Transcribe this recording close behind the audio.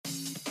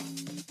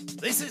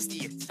This is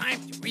the It's Time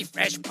to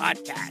Refresh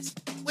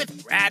podcast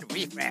with Brad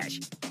Riffresh,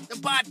 the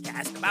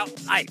podcast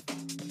about life,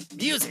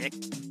 music,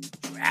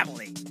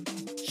 traveling,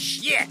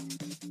 shit,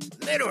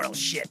 literal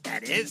shit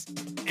that is,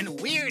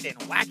 and weird and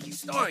wacky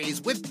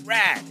stories with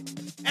Brad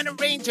and a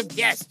range of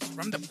guests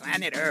from the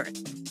planet Earth.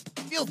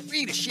 Feel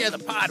free to share the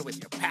pod with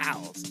your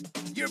pals,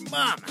 your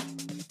mom,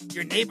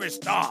 your neighbor's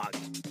dog,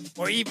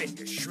 or even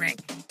your shrink.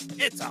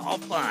 It's all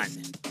fun.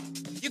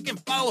 You can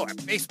follow our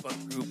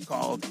Facebook group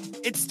called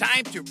It's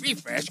Time to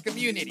Refresh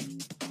Community,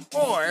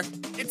 or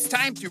It's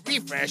Time to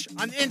Refresh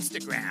on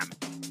Instagram.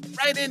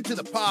 Write into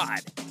the pod,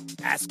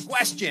 ask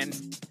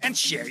questions, and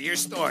share your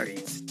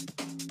stories.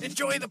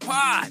 Enjoy the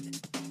pod.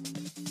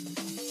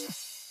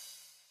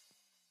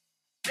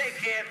 Hey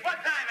kid, what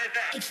time is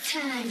that? It's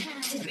time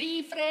to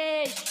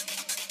refresh.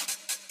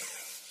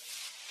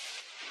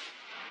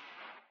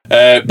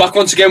 Back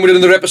once again with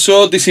another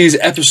episode. This is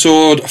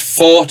episode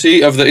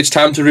 40 of the It's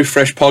Time to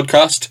Refresh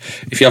podcast.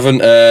 If you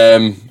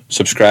haven't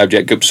subscribed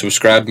yet, go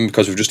subscribe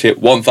because we've just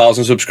hit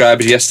 1,000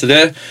 subscribers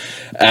yesterday.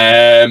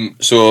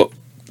 So,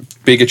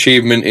 big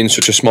achievement in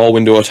such a small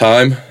window of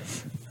time,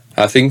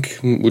 I think.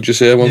 Would you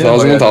say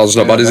 1,000? 1,000's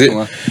not bad, is it?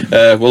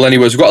 Well,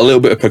 anyways, we've got a little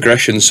bit of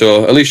progression,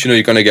 so at least you know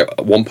you're going to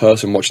get one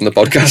person watching the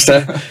podcast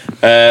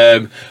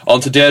there.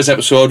 On today's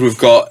episode, we've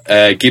got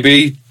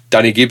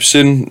Danny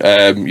Gibson.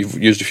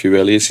 You've used a few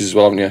aliases as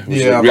well, haven't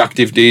you? Yeah.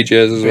 Reactive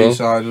DJs as well.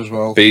 B-side as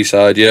well.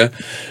 B-side, yeah.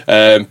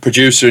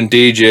 Producer and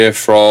DJ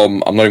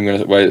from... I'm not even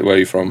going to... Where are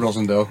you from?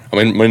 Rosendale. I'm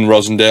in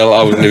Rosendale.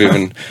 I wouldn't have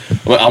even...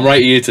 I'm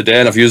right here today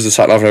and I've used the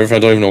sat-nav and everything. I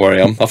don't even know where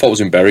I am. I thought it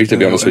was in Bury, to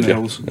be honest with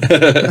you.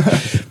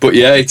 But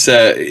yeah, it's...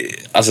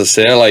 as I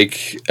say,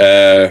 like...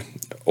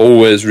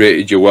 always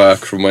rated your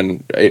work from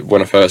when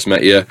I first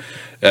met you.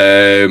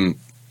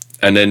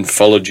 And then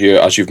followed you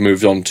as you've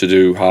moved on to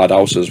do hard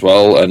house as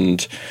well.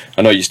 And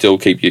I know you still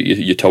keep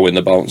your toe in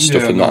the bounce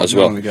stuff and that as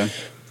well.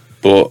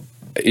 But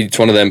it's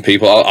one of them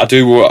people.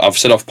 I've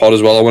said off pod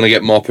as well, I want to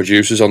get more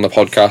producers on the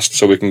podcast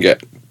so we can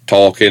get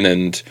talking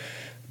and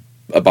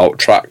about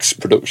tracks,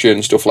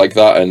 production, stuff like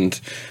that,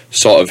 and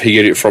sort of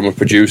hear it from a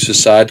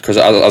producer's side. Because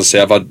as I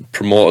say, I've had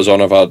promoters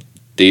on, I've had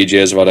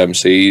DJs, I've had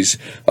MCs,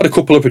 I've had a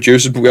couple of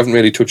producers, but we haven't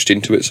really touched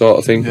into it, sort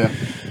of thing. Yeah.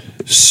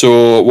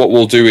 So what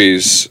we'll do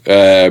is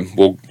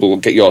we'll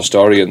get your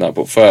story in that.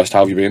 But first, how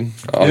have you been?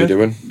 How are you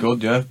doing?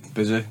 Good, yeah.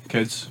 Busy,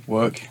 kids,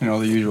 work, the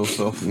usual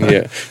stuff. Yeah,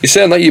 you're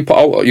saying that you've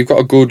got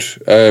a good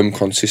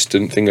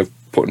consistent thing of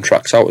putting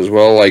tracks out as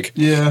well. Like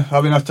yeah, I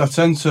mean, what I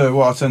tend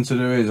to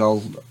do is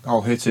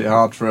I'll hit it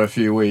hard for a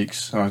few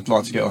weeks. I'd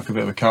like to get like a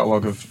bit of a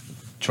catalogue of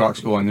tracks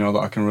going, that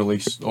I can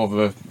release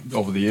over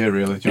the year,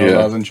 really.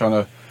 Rather than trying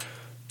to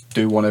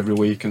do one every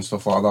week and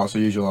stuff like that. So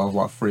usually I have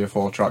like 3 or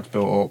 4 tracks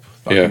built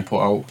up that I can put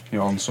out,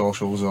 on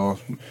socials or.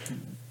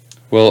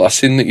 Well, I've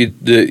seen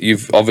that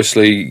you've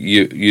obviously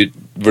you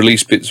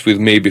released bits with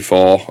me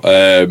before,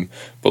 but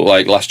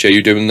like last year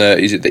you're doing the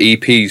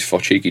EPs for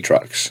Cheeky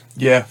Tracks?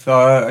 Yeah,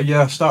 I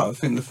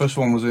think the first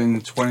one was in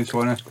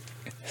 2020.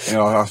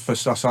 I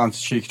signed to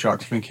Cheeky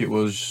Tracks. I think it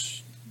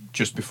was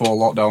just before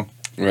lockdown.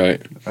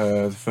 Right.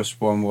 The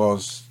first one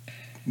was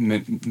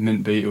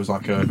Mint Beat. It was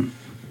like a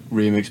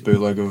remix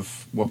bootleg of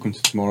Welcome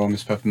to Tomorrow,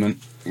 Miss Peppermint.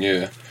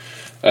 Yeah,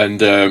 and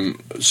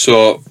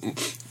so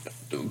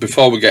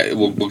before we'll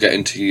get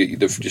into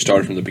your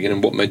story from the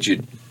beginning. What made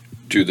you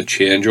do the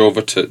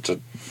changeover to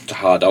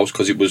hard house?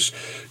 Because you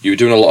were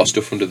doing a lot of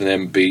stuff under the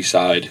name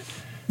B-side.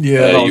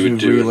 Yeah, that was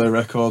with Relay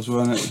Records,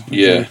 wasn't it?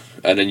 Yeah,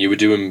 and then you were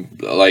doing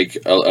like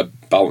a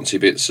bouncy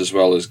bits as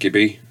well as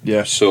Gibby.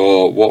 Yeah.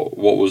 So what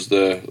was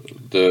the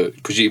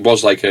because it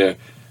was like a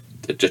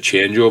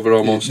changeover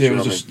almost. Yeah,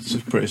 it was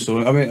just pretty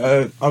stunning. I mean,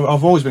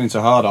 I've always been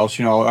into hard house.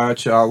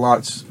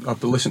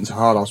 I've listened to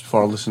hard house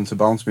before I listened to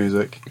bounce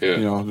music. Yeah.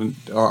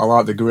 I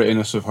like the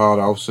grittiness of hard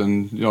house,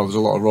 and there's a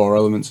lot of raw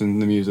elements in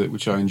the music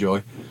which I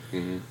enjoy.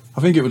 Mm-hmm.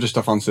 I think it was just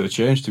I fancied a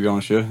change, to be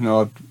honest with you.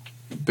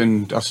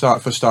 I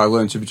first started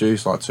learning to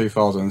produce like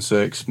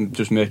 2006,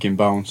 just making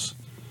bounce.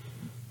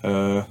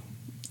 I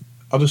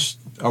just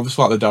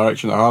like the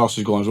direction that hard house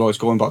is going as well. It's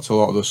going back to a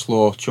lot of the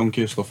slow,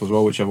 chunkier stuff as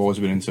well, which I've always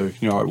been into. Like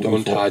the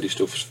untidy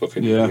stuff is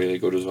fucking really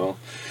good as well.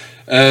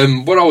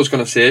 What I was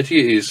going to say to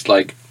you is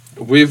like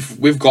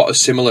we've got a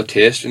similar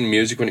taste in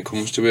music when it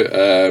comes to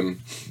it.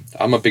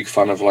 I'm a big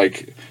fan of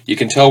like you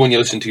can tell when you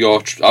listen to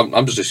your.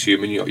 I'm just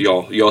assuming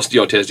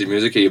your taste in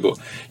music here, but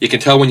you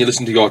can tell when you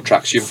listen to your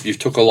tracks. You've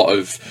took a lot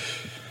of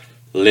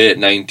late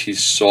 90s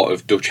sort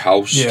of Dutch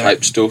house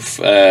type stuff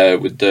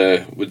with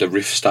the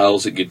riff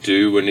styles that you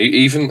do, and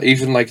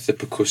even like the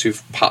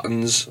percussive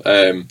patterns.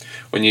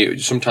 When you hear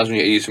some of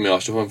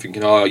your stuff, I'm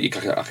thinking, I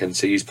can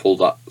see he's pulled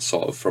that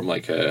sort of from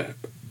like a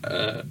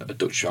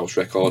Dutch house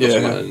record or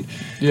something.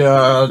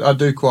 I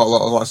do quite a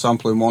lot of like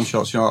sampling one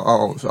shots,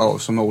 out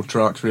of some old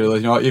tracks, really.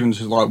 Even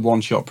just like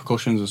one shot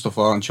percussions and stuff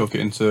like that, and chuck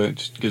it into it,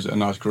 just gives it a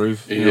nice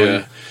groove.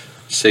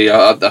 See,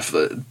 but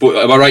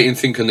am I right in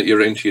thinking that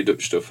you're into your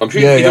Dutch stuff? I'm sure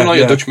you've done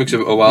your Dutch mix a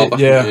while back.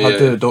 Yeah, I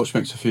did a Dutch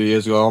mix a few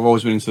years ago. I've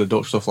always been into the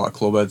Dutch stuff like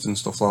clubheads and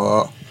stuff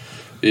like that.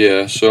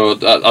 Yeah, so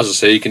as I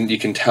say, you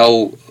can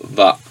tell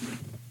that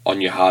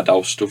on your hard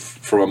house stuff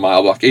from a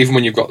mile back. Even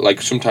when you've got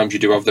like sometimes you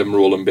do have them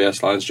rolling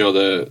bass lines, you know,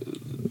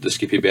 the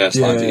skippy bass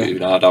lines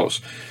in hard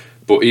house.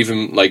 But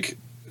even like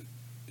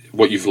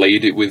what you've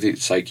laid it with,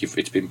 it's like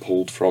it's been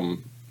pulled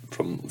from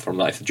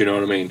that. Do you know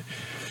what I mean?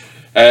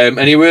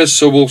 Anyways,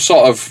 so we'll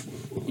sort of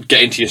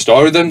get into your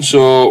story then.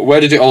 So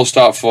where did it all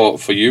start for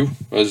you?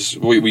 Were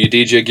you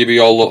DJ Gibby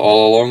all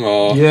along,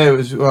 or? Yeah, it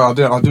was. Well, I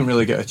didn't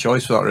really get a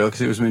choice for that really,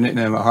 because it was my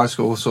nickname at high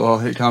school, so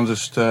it kind of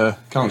just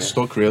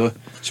stuck really.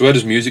 So where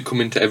does music come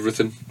into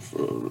everything?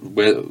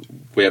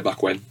 Way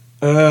back when?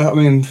 I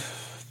mean,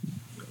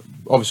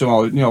 obviously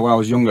when I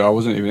was younger, I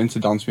wasn't even into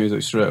dance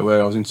music straight away.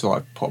 I was into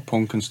like pop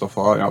punk and stuff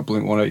like that, like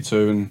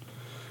Blink-182 and.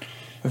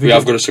 We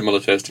have got a similar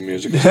taste in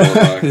music.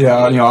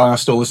 Yeah, I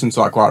still listen to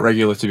that quite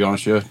regularly, to be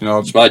honest with you.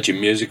 It's my gym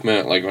music,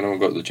 mate. Like when I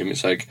go to the gym,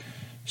 it's like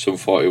Sum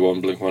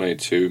 41,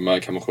 Blink-182, My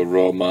Chemical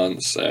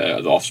Romance,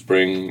 The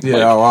Offspring.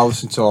 Yeah, I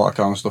listen to all that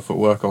kind of stuff at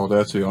work all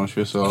day, to be honest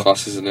with you. So.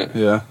 Class, isn't it?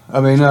 Yeah,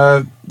 I mean,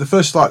 the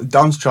first like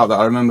dance track that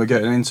I remember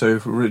getting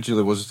into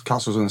originally was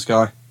Castles in the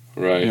Sky.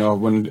 Right. You know,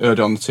 when I heard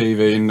it on the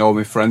TV and all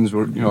my friends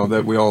were,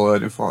 that we all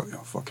heard it, thought,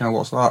 fucking hell,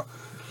 what's that?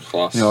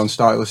 Class. And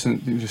start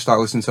listening to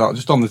that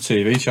just on the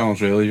TV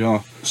channels, really.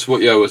 So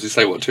what year was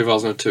it? Like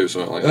 2002,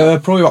 something like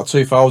that. Probably about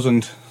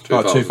 2000,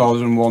 about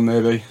 2001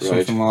 maybe, right.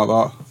 Something like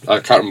that. I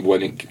can't remember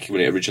when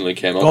it originally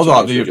came out.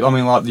 Like the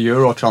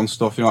Eurotrance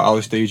stuff,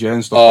 Alice DJ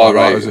and stuff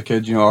that. As a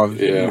kid,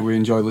 we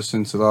enjoyed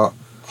listening to that.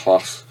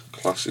 Class.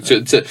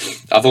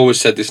 I've always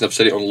said this, and I've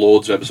said it on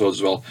loads of episodes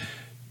as well.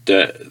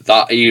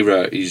 That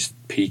era is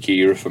peak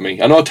era for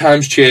me. I know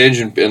times change,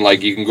 and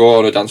like you can go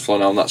on a dance floor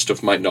now, and that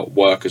stuff might not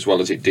work as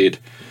well as it did.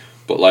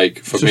 But like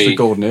for it's me, just the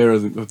golden era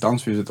of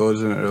dance music, though,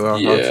 isn't it?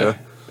 Really? Yeah,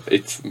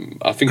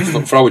 I think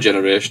for our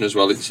generation as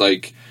well, it's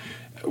like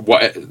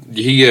what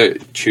you hear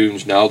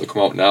tunes now that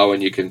come out now,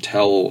 and you can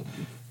tell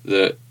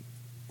that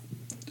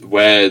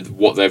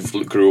what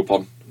they've grew up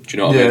on. Do you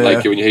know what I mean?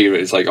 Like when you hear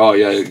it, it's like, oh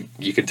yeah,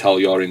 you can tell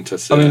you're into.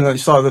 I mean,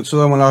 it's like that. So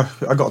then when I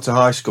got to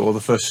high school, the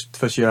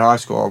first year of high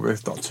school,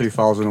 with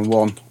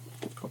 2001.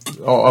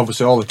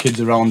 Obviously, all the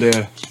kids around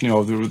here,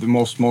 the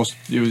most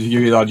you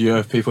either had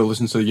your people who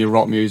listen to your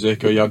rock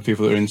music, or you had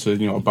people that are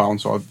into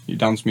bounce or your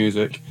dance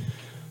music.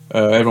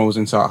 Everyone was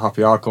into that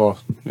happy hardcore,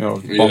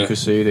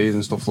 bonkers CDs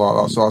and stuff like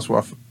that. So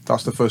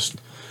that's the first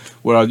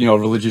where I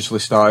religiously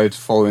started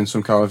following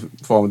some kind of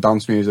form of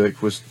dance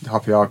music was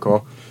happy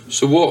hardcore.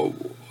 So what?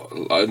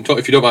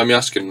 If you don't mind me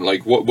asking,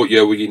 like what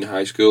year were you in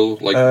high school?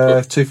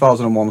 Like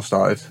 2001 I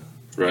started.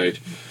 Right.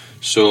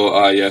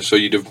 So so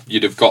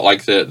you'd have got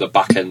like the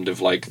back end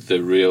of like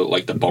the real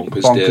like the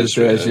bonkers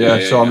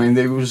days. I mean,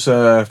 it was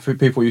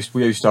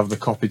we used to have the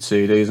copied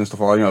CDs and stuff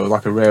like that,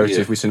 like a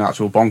rarity if we seen an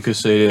actual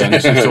bonkers CD.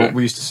 Then so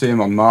we used to see them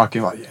on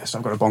market, like yes,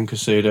 I've got a bonkers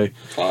CD.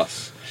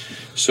 Class.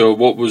 So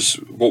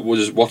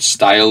what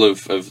style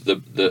of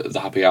the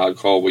happy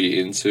hardcore were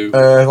you into?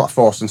 Like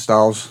Forsten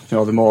styles,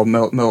 the more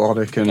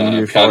melodic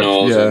and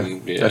pianos.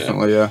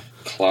 Definitely, yeah.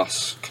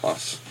 Class.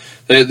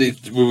 We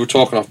were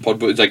talking off pod,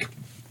 but it's like.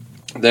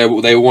 They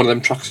were one of them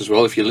tracks as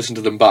well. If you listen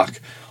to them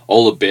back,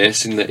 all the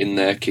bass in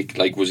their kick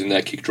was in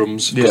their kick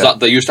drums, because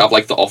they used to have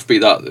like the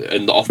offbeat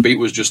and the offbeat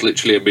was just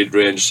literally a mid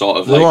range sort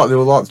of. They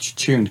were like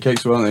tuned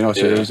kicks, weren't they?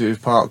 So it was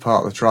part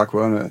of the track,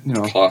 weren't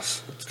it?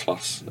 Class.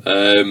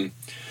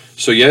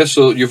 So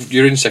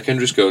you're in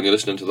secondary school and you're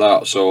listening to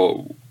that.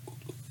 So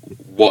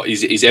what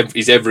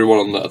is everyone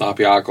on the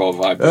happy hardcore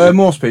vibe?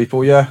 Most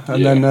people, yeah.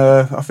 And then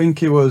I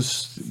think it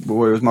was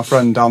my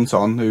friend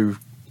Danton who.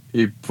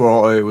 He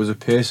brought it was a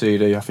Pay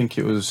CD. I think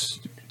it was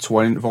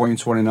volume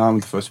 29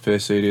 was the first Pay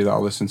CD that I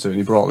listened to, and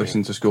he brought this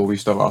into school. We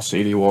used to have our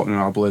CD walking in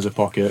our blazer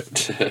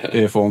pocket,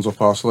 earphones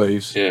up our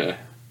sleeves. Yeah.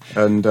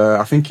 And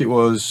I think it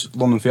was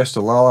London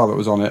Fiesta Lala that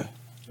was on it.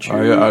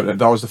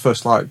 That was the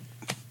first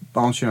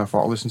bounce tune I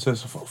thought I listened to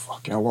this. I thought,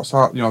 fucking hell, what's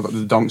that?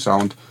 The donk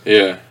sound.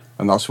 Yeah.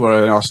 And that's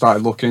where I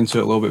started looking into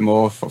it a little bit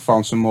more.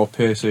 Found some more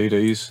Pay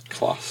CDs.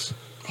 Class.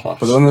 But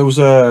then there was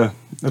I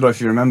don't know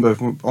if you remember,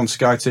 on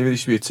Sky TV, there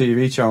used to be a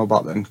TV channel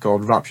back then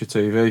called Rapture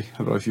TV. I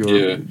don't know if you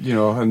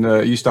were, and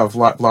it used to have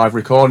live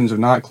recordings of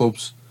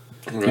nightclubs,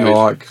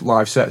 like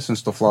live sets and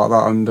stuff like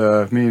that. And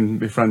me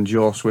and my friend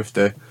Joe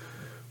Swifty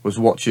was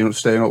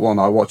staying up one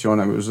night watching on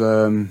it. It was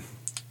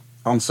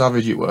on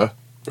Savage, it were.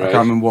 Right. I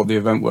can't remember what the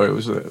event were. It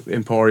was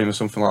Emporium or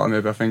something like that,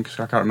 maybe, I think.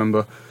 I can't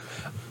remember.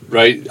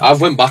 Right.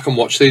 I've went back and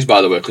watched these,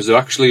 by the way, because they're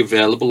actually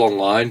available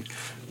online.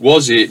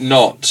 Was it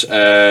not...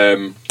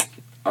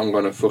 I'm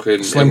gonna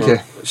fucking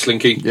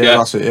Slinky. Yeah,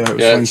 that's it.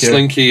 Yeah, it was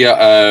Slinky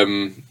at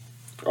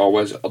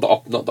where's it?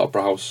 Not the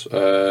Opera House.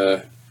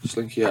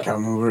 Slinky. I can't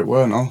remember where it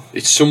were now.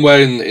 It's somewhere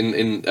in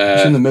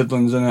it's in the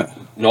Midlands, isn't it?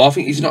 No, I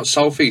think he's not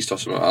southeast or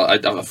something. I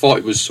thought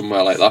it was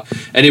somewhere like that.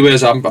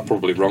 Anyways, I'm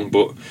probably wrong,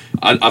 but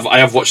I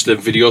have watched the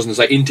videos and there's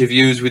like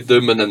interviews with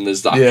them, and then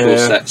there's the actual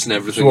sets and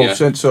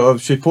everything. So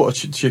she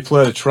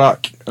played a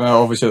track.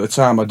 Obviously, at the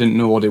time, I didn't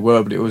know what they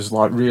were, but it was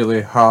like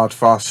really hard,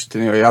 fast.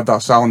 It had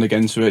that sound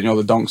again to it.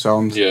 The donk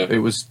sound. Yeah. It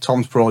was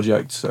Tom's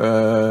Project,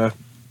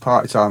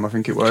 Party Time, I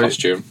think it was.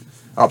 Costume.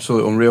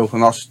 absolutely unreal.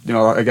 And that's, you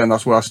know, again,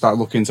 that's where I started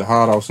looking into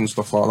hard house and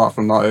stuff like that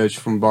from that age,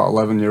 from about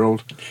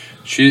 11-year-old.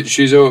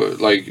 She's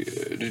like,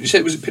 did you say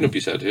it was Pin-Up?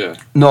 You said, yeah.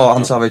 No,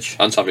 Anne Savage.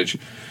 Anne Savage.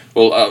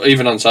 Well,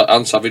 even Anne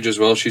Savage as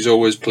well. She's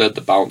always played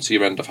the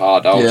bouncier end of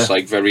hard house,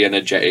 like very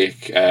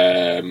energetic,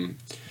 and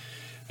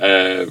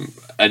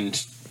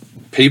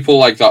people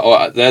like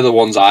that. They're the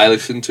ones I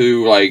listen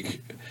to.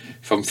 Like,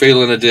 if I'm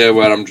feeling a day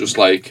where I'm just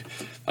like,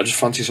 I just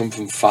fancy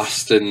something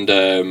fast, and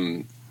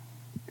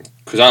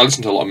because I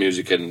listen to a lot of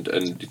music,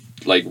 and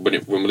like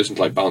when we listen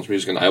to like bounce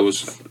music, and I always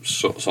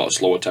sort of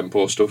slower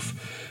tempo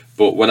stuff.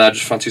 But when I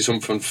just fancy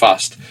something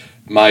fast,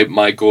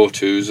 my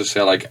go-tos are,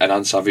 say, like an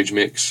Anne Savage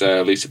mix,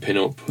 Lisa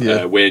Pin-Up,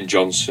 Wayne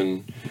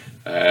Johnson.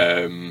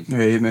 Yeah,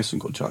 he made some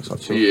good tracks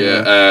actually.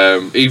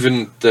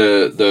 Even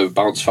the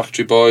Bounce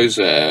Factory boys,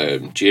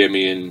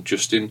 Jamie and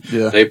Justin,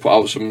 they put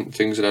out some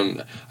things,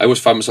 and I always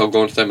find myself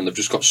going to them, and they've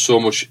just got so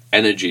much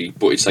energy,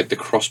 but it's like the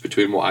cross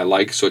between what I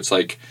like. So it's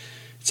like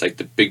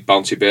the big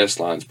bouncy bass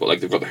lines, but like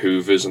they've got the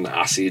Hoovers and the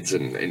Acids,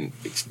 and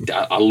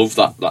I love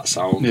that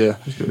sound. Yeah,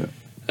 it's good.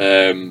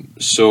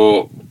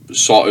 So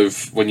sort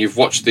of when you've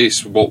watched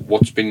this,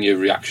 what's been your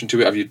reaction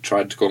to it? Have you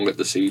tried to go and get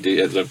the CD,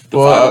 the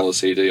vinyl, the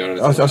CD, or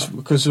anything?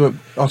 Because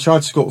I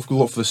tried to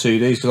look for the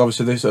CDs, because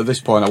obviously at this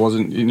point I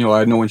wasn't, you know, I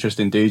had no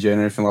interest in DJing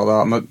or anything like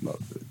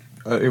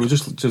that. It was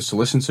just to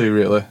listen to,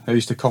 really. I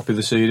used to copy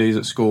the CDs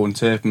at school and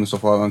tape them and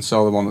stuff like that, and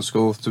sell them on at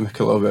school to make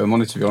a little bit of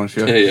money, to be honest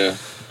with you. Yeah.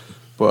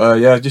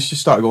 But just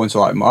started going to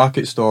like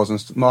market stores and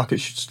stuff like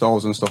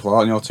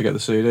that, you know, to get the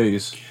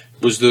CDs.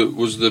 Was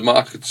the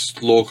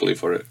markets locally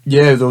for it?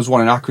 Yeah, there was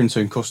one in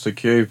Accrington, Custard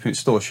Cube. It's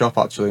still a shop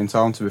actually in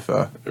town, to be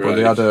fair. But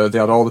they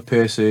had all the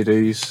pay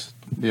CDs.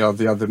 They had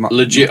the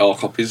legit or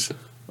copies.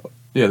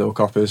 Yeah, they were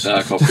copies.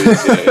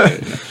 Copies.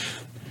 Yeah.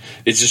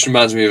 It just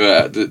reminds me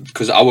of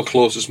because our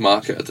closest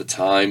market at the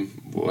time,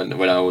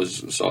 when I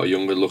was sort of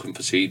younger, looking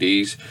for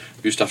CDs,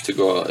 we used to have to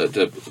go at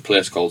a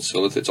place called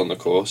Silith. It's on the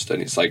coast,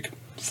 and it's like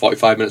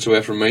 45 minutes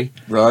away from me.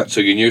 Right. So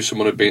you knew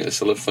someone had been to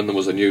Silith and there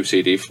was a new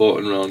CD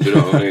floating around, you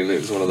know what I mean? It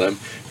was one of them.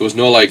 There was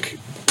no like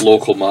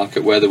local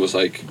market where there was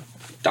like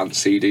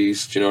dance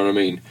CDs, do you know what I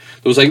mean?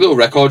 There was like little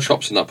record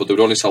shops and that, but they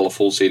would only sell a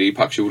full CD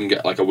packs. You wouldn't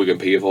get like a Wig and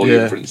P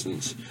volume, for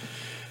instance.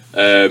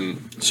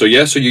 So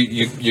you've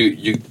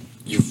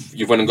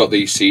went and got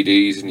these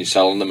CDs and you're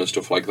selling them and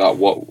stuff like that.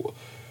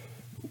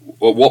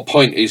 At what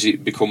point is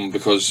it become,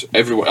 because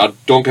everyone, I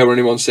don't care what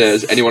anyone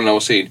says, anyone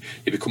I've seen,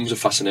 it becomes a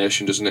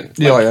fascination, doesn't it?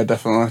 Like, yeah,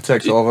 definitely. It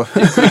takes over.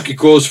 It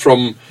goes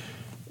from,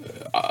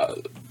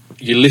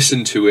 you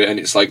listen to it and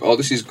it's like, oh,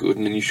 this is good,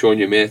 and then you're showing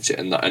your mates it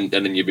and that, and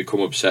then you become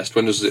obsessed.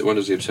 When does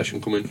the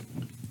obsession come in?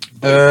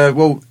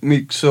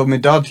 My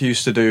dad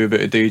used to do a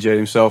bit of DJing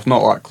himself,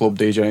 not like club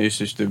DJing. He used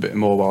to just do a bit of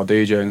mobile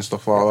DJing and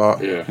stuff like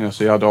that. Yeah. You know,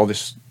 so he had all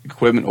this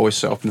equipment always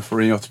set up in the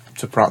front, you know,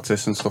 to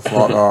practice and stuff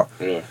like that.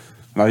 Yeah.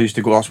 And I used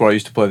to go. That's where I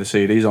used to play the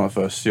CDs on at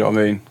first. You know what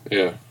I mean?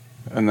 Yeah.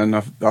 And then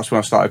that's when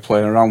I started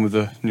playing around with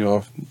the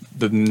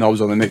knobs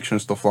on the mixer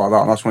and stuff like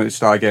that. And that's when it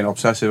started getting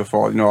obsessive. I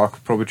thought, you know, I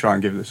could probably try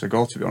and give this a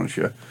go, to be honest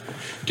with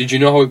you. Did you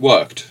know how it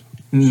worked?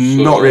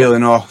 Not really,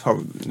 no.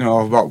 You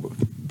know,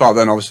 back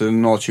then, obviously,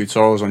 no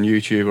tutorials on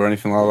YouTube or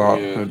anything like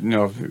that. Yeah. You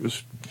know, it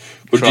was.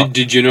 But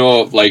did you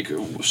know, like,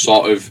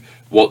 sort of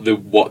what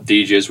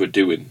DJs were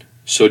doing?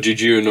 So did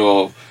you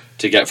know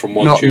to get from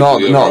one tune to the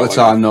other? Not at the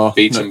time, no.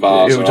 Beats and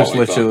bars. It was just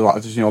literally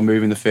like just, you know,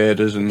 moving the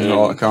faders and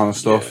all that kind of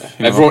stuff.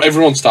 Yeah.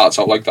 Everyone starts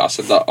out like that. I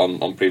said that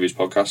on previous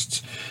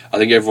podcasts. I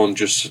think everyone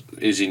just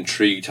is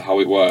intrigued to how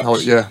it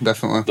works. Yeah,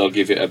 definitely. They'll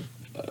give it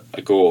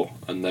a go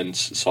and then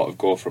sort of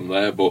go from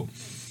there. But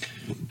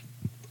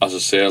as I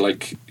say,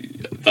 like,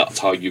 that's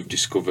how you've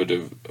discovered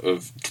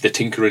of the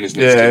tinkering, isn't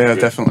it? Yeah,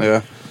 definitely,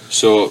 yeah.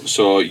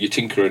 So you're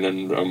tinkering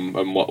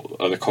and what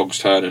are the cogs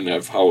turning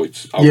of how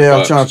it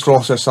I'm trying to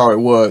process how it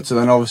worked, and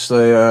then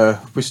obviously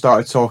we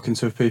started talking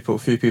to a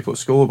few people at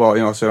school about,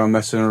 you know, saying I'm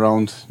messing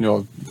around, you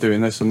know,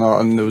 doing this and that,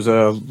 and there was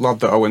a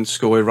lad that I went to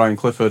school with, Ryan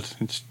Clifford,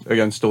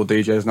 again still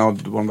DJs now,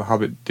 one of the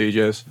Habit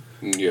DJs,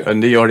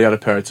 and he already had a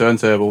pair of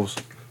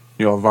turntables,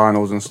 you know,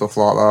 vinyls and stuff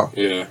like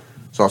that. Yeah.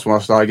 So that's when I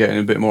started getting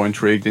a bit more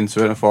intrigued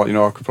into it, and I thought, you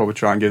know, I could probably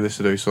try and give this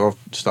a do. So I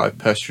started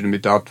pestering my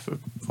dad for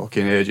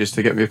fucking ages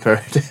to get me a pair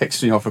of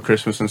decks, you know, for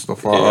Christmas and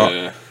stuff like that.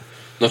 Yeah.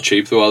 Not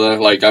cheap though, are they?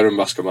 Like, I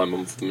remember asking my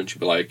mum for them and she'd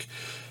be like,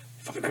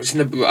 fucking,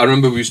 I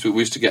remember we used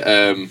to get,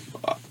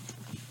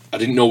 I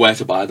didn't know where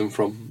to buy them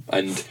from,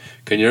 and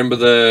can you remember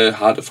the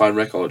hard to find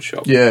record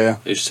shop? Yeah.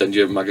 They used to send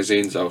you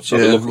magazines out, so I'd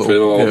be looking for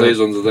them, all these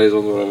ones,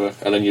 whatever,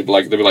 and then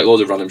there'd be like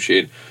loads of random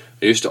shit.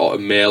 I used to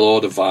mail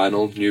order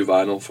new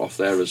vinyl off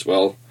there as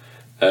well.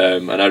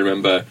 And I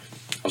remember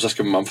I was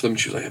asking my mum for them. And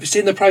she was like, "Have you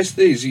seen the price of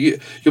these? You'll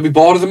be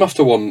bored of them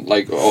after one,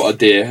 like, or a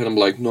day." And I'm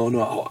like,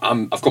 "No,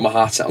 I've got my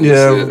heart set on this."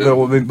 Yeah,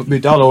 well, my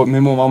dad, my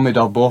mum and my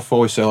dad both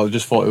always said, I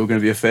just thought it was going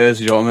to be a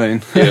phase. You know what I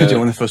mean? Yeah.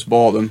 When they first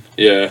bought them.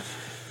 Yeah.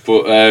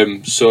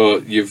 But so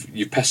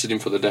you've pestered him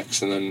for the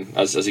decks, and then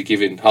as he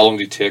give in, how long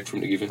did it take for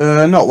him to give in?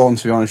 Not long,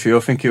 to be honest with you.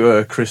 I think it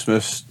was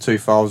Christmas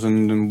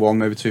 2001,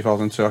 maybe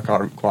 2002. I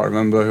can't quite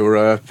remember. It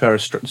were a pair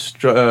of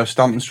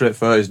Stanton Straight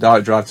 30s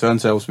direct drive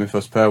turntables for my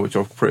first pair, which I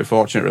was pretty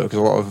fortunate really, because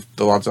a lot of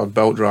the lads had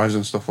belt drives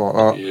and stuff like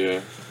that.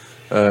 Yeah.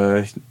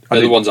 They're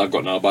the ones I've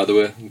got now, by the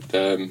way.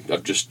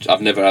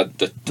 I've never had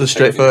the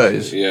straight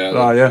 30s.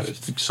 Yeah. Yeah.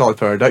 Solid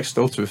pair of decks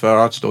still. To be fair,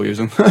 I'd still use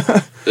them.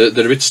 they're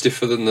a bit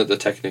stiffer than the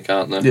Technic,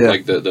 aren't they? Yeah.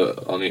 Like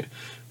the on it.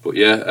 But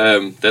yeah,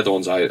 they're the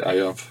ones I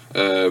have.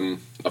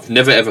 I've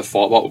never ever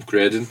thought about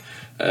upgrading.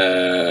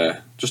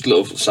 Just a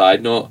little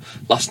side note.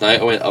 Last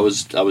night I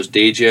was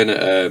DJing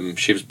at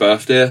Shiv's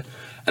birthday,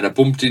 and I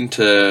bumped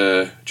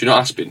into. Do you know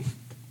Aspin?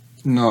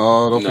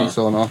 No, I don't think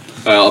so. No.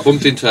 I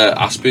bumped into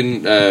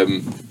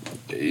Aspin.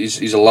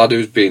 He's a lad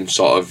who's been he's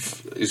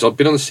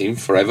been on the scene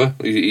forever.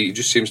 He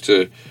just seems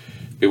to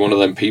be one of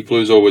them people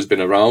who's always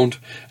been around.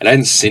 And I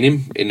hadn't seen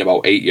him in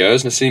about 8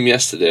 years, and I seen him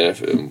yesterday.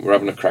 We're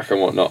having a crack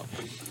and whatnot.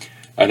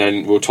 And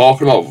then we were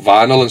talking about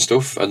vinyl and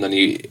stuff, and then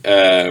he,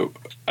 I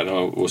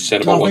was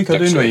saying about I think I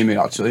do know you mean,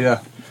 actually,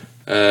 yeah.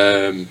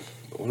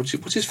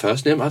 What's his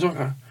first name? I don't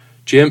know.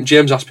 James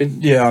Aspin.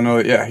 Yeah, I know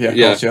it, yeah. Of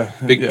course, yeah.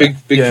 Big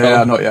yeah,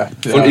 fella. I know, yeah.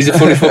 He's a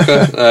funny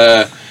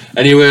fucker.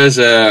 Anyways,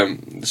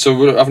 so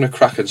we're having a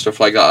crack and stuff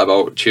like that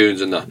about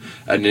tunes and that.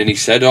 And then he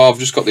said, I've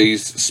just got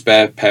these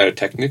spare pair of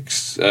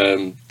Technics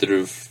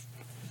they've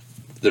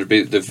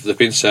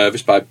been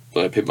serviced by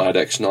Pimp My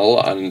Decks and all,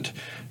 and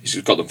he's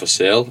got them for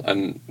sale.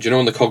 And do you know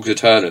when the cogs are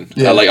turning?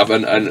 Yeah.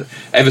 And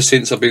ever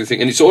since I've been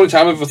thinking, and it's the only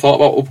time I've ever thought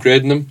about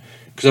upgrading them,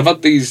 because I've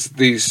had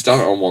these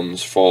Stanton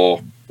ones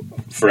for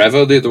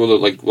forever. They were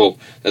like, well,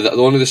 they're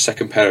only the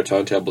second pair of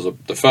turntables.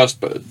 The first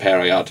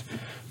pair I had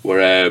were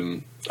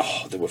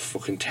they were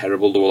fucking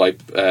terrible. They were like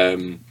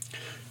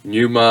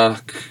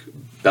Newmark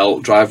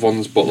belt drive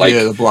ones, but like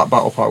the black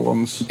battle pack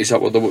ones. Is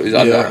that what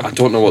I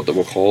don't know what they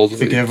were called. I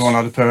think everyone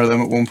had a pair of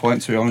them at one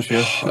point, to be honest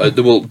with you.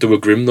 They were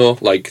grim though.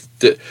 Like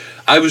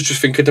I was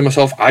just thinking to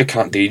myself, I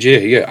can't DJ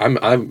here.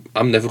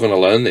 I'm never going to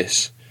learn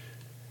this.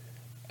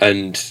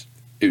 And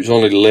it was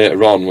only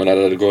later on when I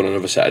had to go on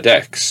another set of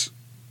decks,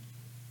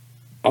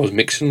 I was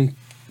mixing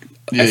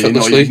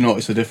effortlessly. You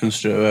notice the difference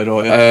straight away,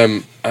 don't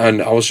you?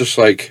 And I was just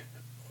like,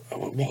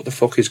 what the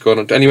fuck is going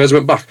on? Anyways, I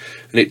went back,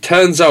 and it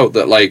turns out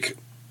that like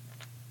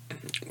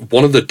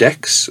one of the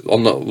decks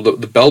on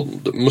the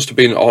belt must have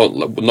been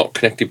not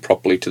connected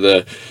properly to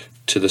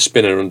the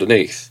spinner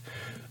underneath.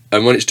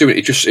 And when it's doing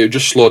it, it would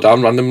just slow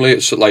down randomly.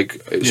 It's like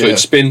so it'd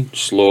spin,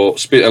 slow,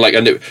 spin, and like,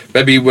 and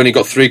maybe when it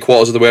got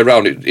 3/4 of the way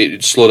around,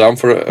 it'd slow down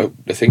for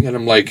a thing. And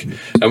I'm like,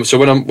 so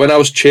when I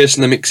was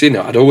chasing the mix in,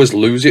 I'd always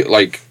lose it.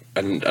 Like,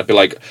 and I'd be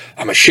like,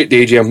 I'm a shit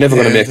DJ. I'm never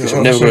going to make this.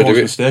 I'm never going to do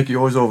it. Mistake. You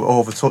always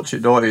over touch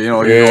it, don't you? You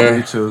know, you don't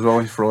need to as well.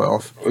 You throw it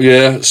off.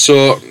 Yeah.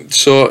 So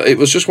it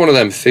was just one of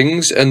them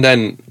things. And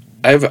then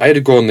I had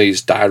to go on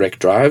these direct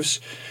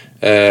drives.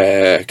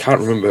 I can't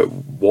remember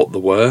what they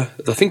were.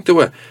 I think they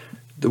were.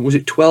 Was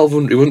it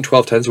 1200? It wasn't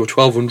 1210s. They were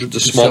 1200s.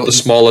 The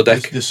smaller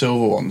deck. The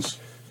silver ones.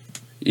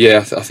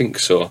 Yeah, I think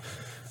so.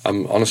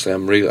 I'm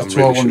really.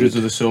 1200s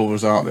are the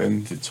silvers, aren't they?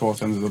 And the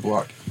 1210s are the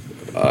black.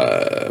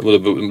 Well,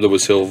 there were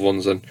silver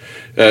ones then.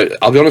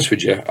 I'll be honest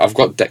with you. I've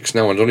got decks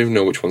now. I don't even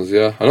know which ones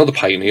they are. I know the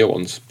Pioneer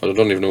ones, but I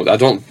don't even know. I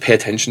don't pay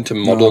attention to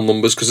model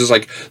numbers because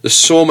there's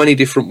so many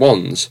different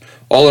ones.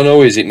 All I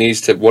know is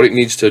what it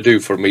needs to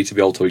do for me to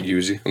be able to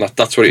use it, and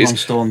that's what it is.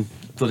 Stone.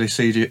 Bloody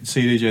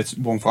CDJ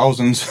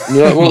 1000s.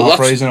 Yeah, well, I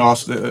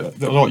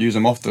don't use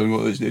them often,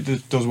 but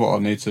it does what I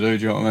need to do.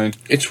 Do you know what I mean?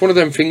 It's one of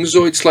them things,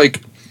 though. It's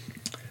like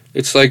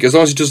as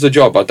long as it does the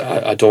job,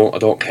 I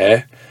don't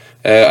care.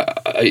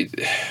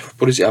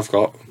 What is it I've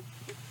got?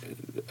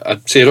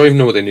 I'd say I don't even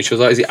know what the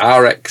initials are. Is it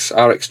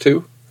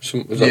RX2?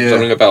 Does that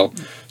ring a bell?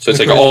 So it's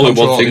like all in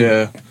one thing.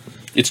 Yeah.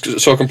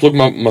 So I can plug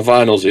my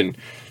vinyls in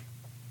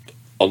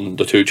on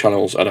the 2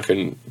 channels, and I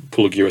can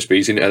plug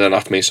USBs in, and then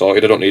after me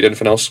sorted, I don't need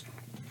anything else.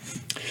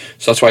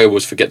 So that's why I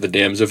always forget the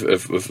names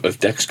of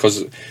decks,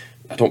 because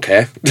I don't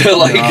care.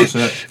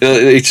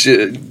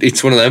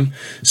 It's one of them.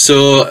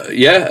 So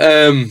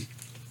yeah,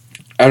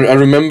 I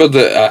remember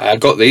that I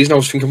got these, and I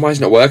was thinking, why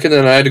isn't it working?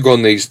 And I had to go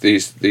on these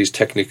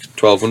Technic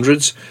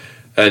 1200s,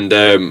 and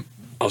I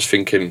was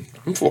thinking,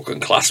 I'm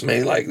fucking class,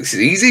 mate. Like, this is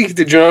easy.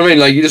 Did you know what I mean?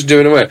 Like, you're just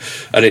doing away.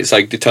 And it's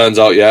like, it turns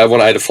out,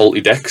 when I had a faulty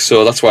deck,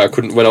 so that's why I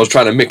couldn't. When I was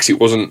trying to mix, it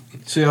wasn't.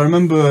 See, I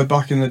remember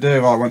back in the day,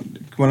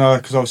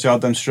 because obviously I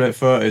had them straight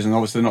 30s, and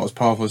obviously not as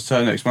powerful as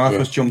Technics. When I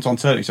first jumped on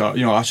Technics,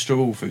 I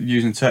struggled for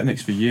using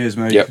Technics for years,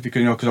 mate. Yep.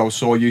 Because I was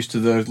so used to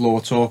the lower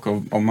torque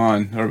on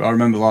mine. I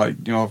remember,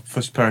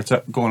 first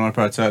going on a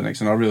pair of Technics,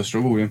 and I really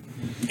struggled with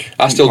them.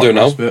 I still do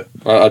now.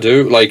 I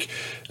do. Like,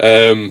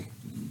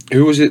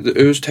 who was it?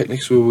 Whose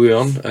Technics were we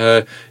on?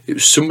 It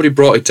was somebody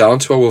brought it down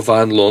to our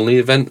Van Lonely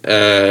event.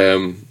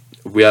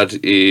 We had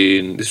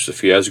this was a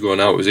few years ago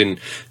now. It was in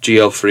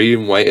GL3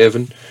 in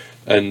Whitehaven,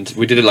 and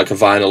we did it like a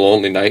vinyl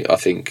only night, I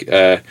think.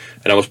 And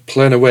I was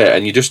playing away,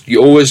 and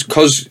you always,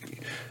 because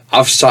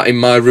I've sat in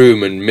my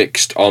room and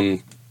mixed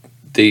on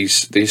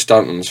these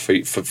Stantons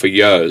for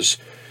years.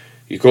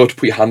 you go to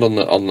put your hand on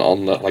the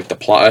like the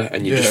platter,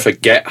 and you just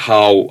forget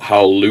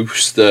how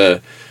loose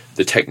the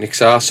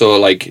techniques are. So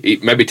like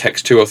it maybe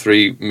takes 2 or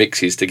 3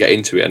 mixes to get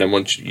into it, and then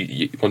once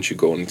you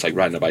go, and it's like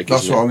riding a bike.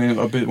 That's what I mean.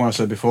 A bit when I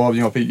said before,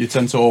 you know, you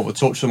tend to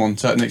overtouch them on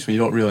techniques when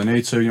you don't really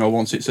need to. You know,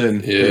 once it's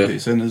in,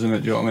 it's in, isn't it?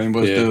 Do you know what I mean?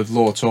 But the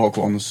lower torque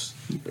ones,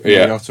 you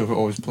have to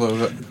always play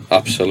with it.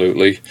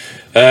 Absolutely.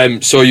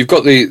 So you've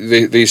got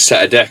these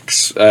set of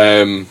decks.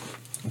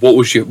 What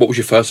was your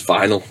first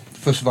vinyl?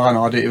 First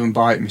vinyl, I didn't even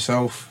buy it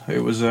myself.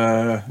 It was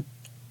I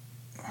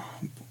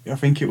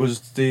think it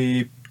was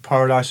the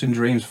Paradise and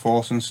Dreams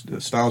Force and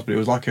Styles, but it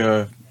was like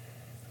a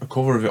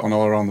cover of it on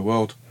All Around the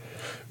World.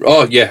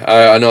 Oh yeah,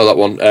 I know that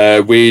one.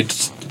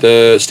 With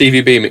the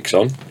Stevie B mix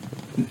on.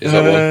 Is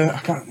that one? I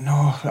can't.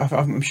 No,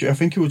 I'm sure. I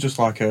think it was just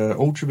like a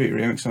Ultra Beat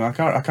remix, and I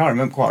can't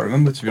quite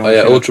remember to be honest. Oh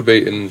yeah, Ultra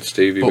Beat and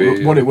Stevie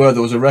B. What it were,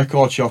 there was a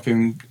record shop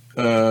in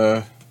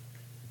Berwick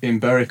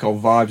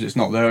called Vibes. It's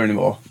not there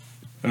anymore.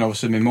 And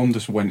obviously my mum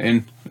just went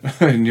in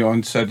and, you know,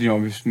 and said, you know,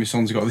 my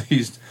son's got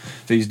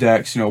these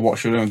decks, you know, what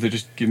should I do? And they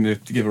just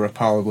give her a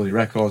pile of bloody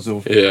records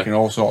of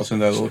all sorts in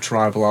their little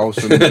tribal house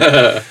and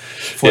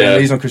playing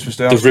these on Christmas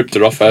Day. They've ripped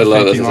her off her,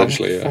 that's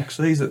essentially, what the fuck's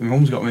these that my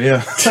mum's got me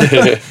here?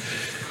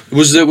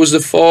 Was the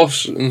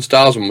Force and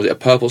Stars one, was it a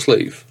purple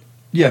sleeve?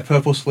 Yeah,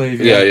 purple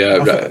sleeve.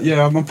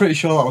 Yeah. I'm pretty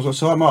sure that was,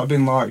 so that might have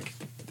been like,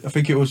 I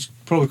think it was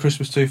probably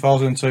Christmas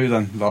 2002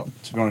 then, that,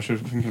 to be honest,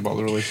 thinking about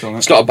the release on it.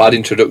 It's not a bad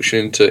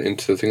introduction into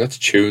the thing. That's a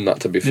tune,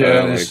 that, to be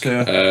fair. Yeah, it is,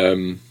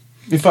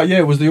 in fact,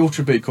 it was the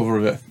Ultra Beat cover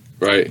of it.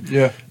 Right.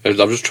 Yeah. I'm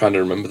just trying to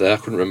remember there. I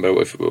couldn't remember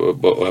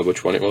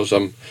which one it was.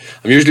 I'm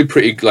usually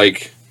pretty,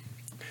 like...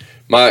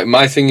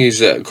 My thing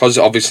is, because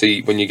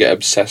obviously when you get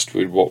obsessed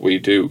with what we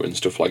do and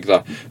stuff like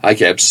that, I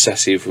get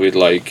obsessive with,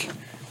 like...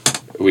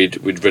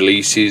 With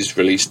releases,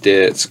 release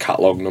dates,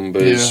 catalogue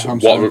numbers,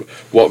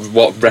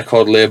 what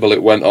record label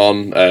it went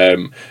on,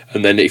 and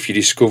then if you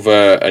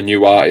discover a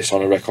new artist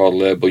on a record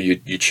label,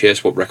 you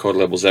chase what record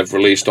labels they've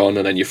released on,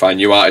 and then you find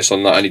new artists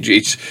on that, and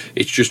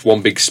it's just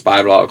one big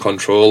spiral out of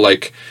control.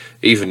 Like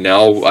even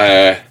now,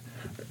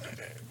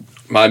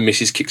 my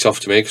missus kicks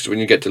off to me because when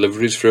you get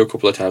deliveries through a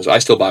couple of times, I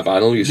still buy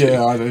vinyl. You see,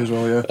 yeah, I do as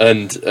well. Yeah,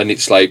 and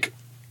it's like.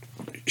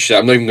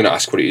 I'm not even going to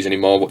ask what it is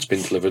anymore, what's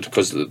been delivered,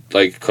 because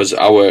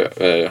our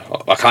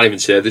I can't even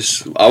say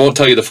this. I won't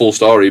tell you the full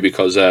story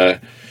because I'll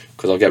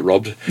get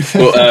robbed.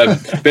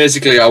 But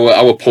basically,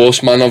 our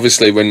postman,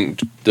 obviously, when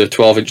the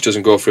 12-inch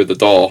doesn't go through the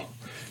door,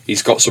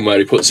 he's got somewhere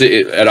he puts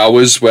it at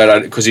ours,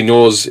 because he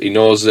knows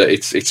that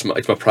it's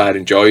my pride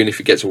and joy, and if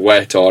it gets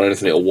wet or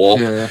anything, it'll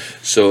warp. Yeah.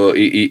 So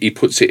he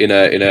puts it in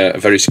a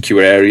very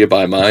secure area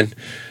by mine.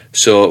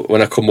 So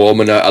when I come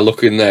home and I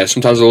look in there,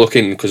 sometimes I look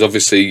in because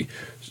obviously.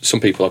 Some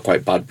people are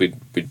quite bad with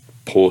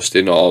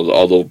posting,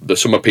 although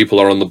some people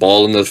are on the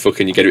ball and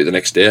you get it the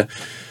next day.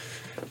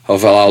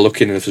 I'll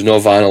look in and if there's no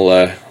vinyl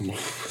there,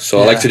 so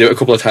I like to do it a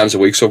couple of times a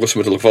week, so I've got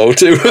something to look forward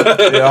to.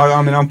 Yeah,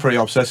 I mean, I'm pretty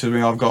obsessed with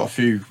me. I've got a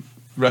few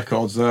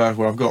records there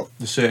where I've got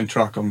the same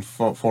track on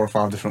 4 or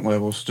 5 different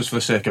labels, just for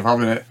the sake of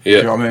having it. Yeah. Do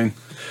you know what I mean?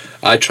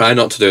 I try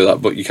not to do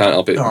that, but you can't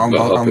help it. No,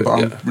 I'm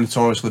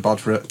notoriously bad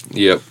for it.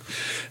 Yep.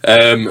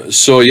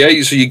 So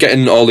you're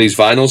getting all these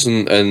vinyls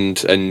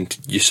and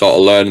you sort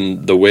of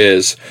learn the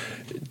ways.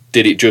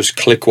 Did it just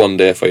click one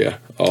day for you?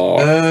 Or?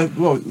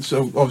 Well,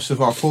 so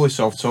obviously I fully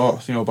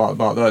self-taught, you know,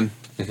 about then.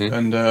 Mm-hmm.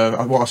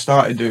 And what I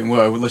started doing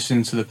were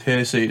listening to the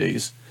Pay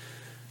CDs.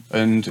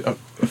 And I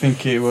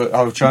think I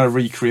was trying to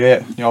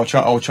recreate, you know,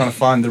 I was trying to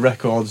find the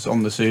records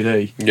on the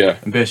CD. Yeah.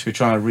 And basically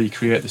trying to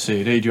recreate the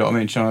CD, do you know what I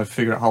mean? Trying to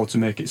figure out how to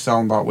make it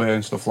sound that way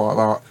and stuff like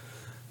that.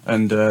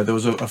 And there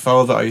was a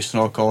fellow that I used to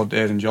know called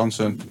Aidan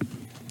Johnson.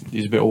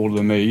 He's a bit older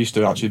than me. He used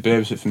to actually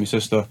babysit for my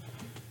sister.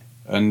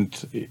 And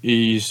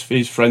he's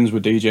friends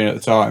with DJing at the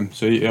time.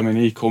 So, he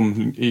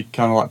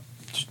kind of like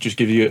just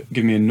give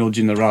me a nudge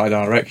in the right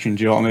direction,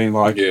 do you know what I mean?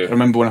 Like, I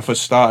remember when I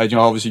first started, you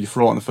know, obviously you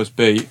throw it on the first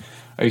beat.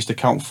 I used to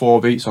count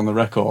 4 beats on the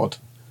record,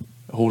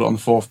 hold it on the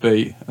 4th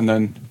beat, and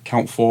then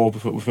count 4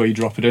 before you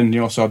drop it in,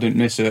 you know, so I didn't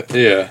miss it.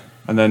 Yeah.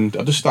 And then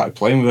I just started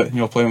playing with it, you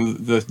know, playing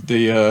with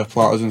the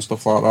platters and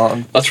stuff like that.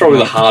 And that's probably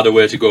the harder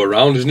way to go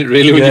around, isn't it,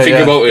 really, when you think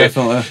about it?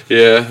 Definitely.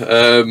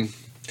 Yeah.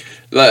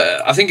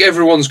 I think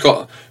everyone's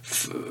got...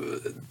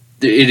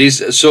 It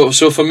is... So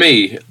for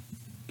me,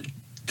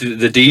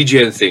 the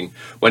DJing thing,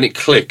 when it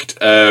clicked,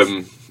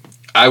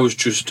 I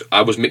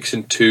was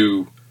mixing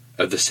 2...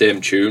 of the same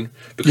tune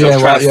because I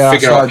was trying to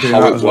figure out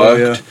how it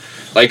worked.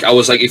 Like I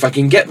was like, if I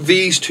can get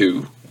these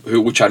two,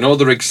 which I know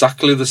they're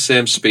exactly the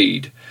same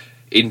speed,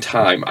 in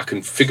time, I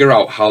can figure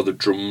out how the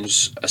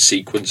drums are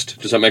sequenced.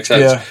 Does that make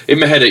sense? Yeah. In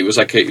my head, it was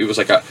like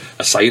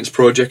a science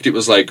project. It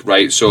was like,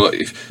 right, so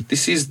if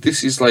this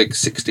is like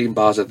 16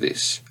 bars of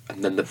this,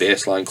 and then the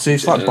bass line. See,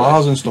 it's like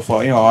bars and stuff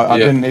like, you know. I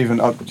didn't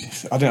have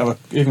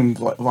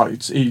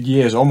like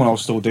years on when I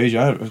was still DJ.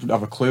 I didn't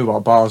have a clue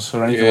about bars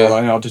or anything like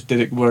that. You know, I just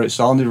did it where it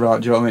sounded right.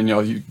 Do you know what I mean? You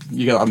know,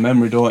 you get that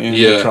memory, don't you?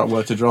 You track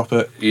where to drop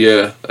it.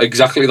 Yeah,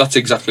 exactly. That's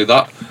exactly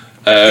that.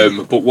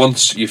 But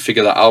once you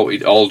figure that out,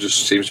 it all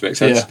just seems to make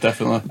sense. Yeah,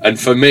 definitely. And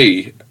for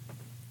me,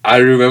 I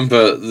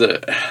remember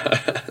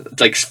that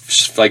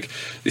like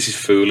this is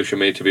foolish of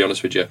me, to be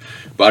honest with you,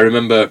 but I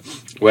remember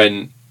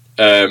when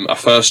I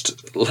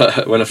first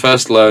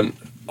learned.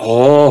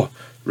 Oh,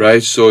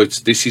 right. So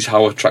this is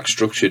how a track's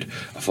structured.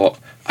 I thought,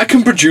 I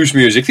can produce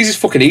music. This is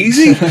fucking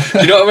easy.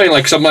 Do you know what I mean?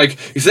 Like, 'cause I'm like,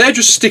 if they're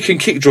just sticking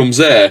kick drums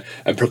there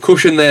and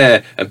percussion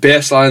there and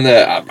bass line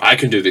there, I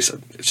can do this.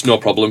 It's no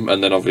problem.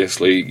 And then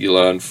obviously you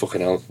learn,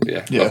 fucking hell,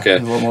 yeah, okay.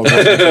 There's a lot more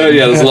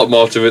yeah, there's a lot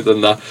more to it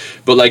than that.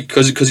 But like,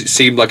 because it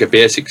seemed like a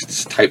basic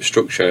type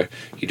structure,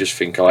 you just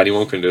think, oh,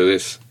 anyone can do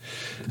this.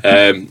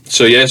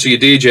 So you're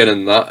DJing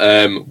and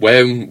that.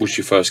 When was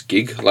your first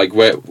gig? Like,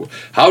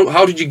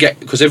 how did you get?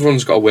 Because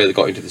everyone's got a way they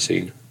got into the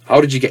scene. How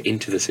did you get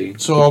into the scene?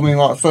 So I mean,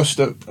 like first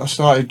I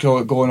started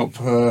going up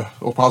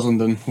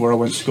Haslenden where I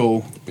went to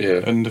school.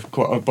 Yeah. And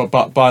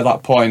but by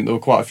that point there were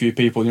quite a few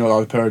people, you know, that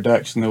had a pair of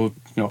decks and they would,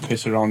 you know,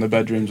 piss around their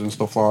bedrooms and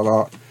stuff like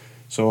that.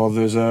 So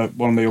there's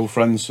one of my old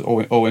friends,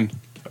 Owen.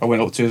 I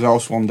went up to his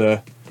house one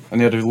day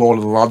and he had a load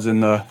of the lads in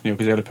there, you know,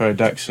 because he had a pair of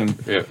decks and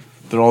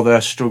they're all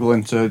there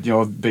struggling to, you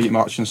know, beat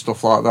match and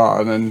stuff like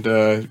that. And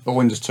then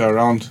Owen just turned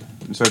around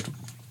and said,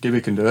 "Gibby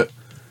can do it."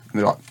 And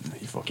they're like,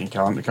 "You fucking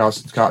can't. I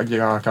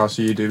can't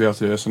see you be able to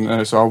do this."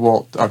 And so I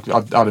walked. I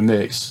had a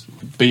mix,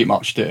 beat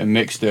matched it and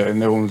mixed it,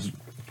 and everyone was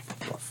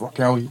like,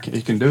 "Fucking hell, you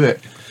can do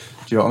it."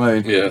 Do you know what I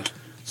mean? Yeah.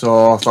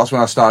 So that's when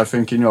I started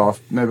thinking, you know,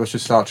 maybe I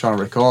should start trying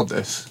to record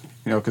this.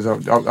 You know, because I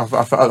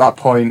at that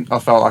point I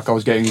felt like I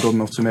was getting good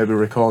enough to maybe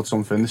record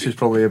something. This is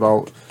probably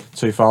about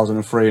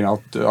 2003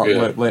 now,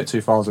 late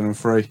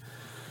 2003.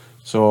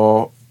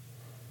 So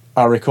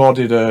I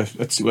recorded a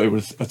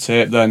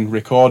tape then,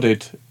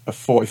 recorded a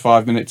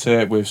 45-minute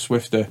tape with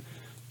Swifty,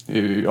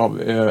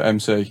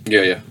 MC.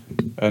 Yeah.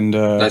 And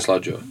nice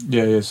lad, Joe.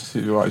 Yeah, he's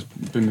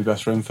been my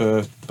best friend for,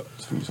 I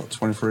think it's like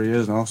 23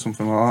 years now,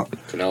 something like that.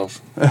 Fucking hell.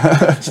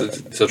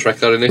 So track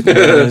that in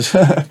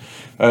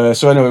it.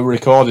 So anyway, we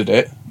recorded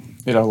it.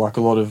 You know, like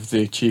a lot of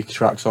the cheeky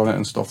tracks on it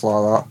and stuff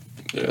like that.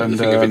 Yeah, and the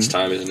thing of its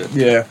time, isn't it?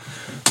 Yeah.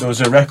 There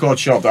was a record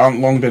shop that hadn't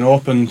long been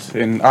opened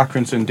in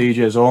Accrington,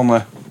 DJs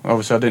only.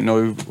 Obviously, I didn't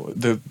know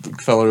the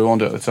fella who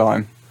owned it at the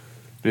time.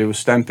 He was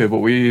Stempy, but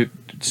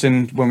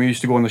when we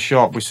used to go in the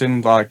shop, we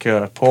seen like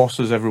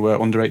posters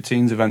everywhere, under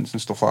 18s events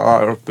and stuff like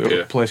that.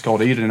 Or a place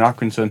called Eden in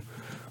Accrington,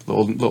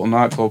 little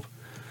nightclub.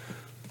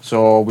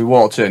 So we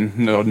walked in,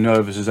 you know,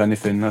 nervous as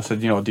anything. And I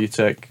said, you know, will you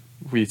take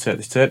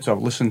this tape to have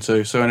a listen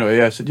to? So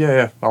anyway, I said,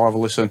 yeah, I'll have a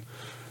listen.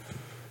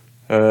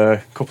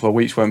 A couple of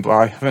weeks went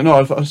by. I think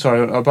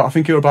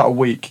it was about a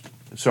week.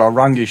 So I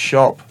rang his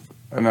shop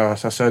and I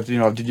said, you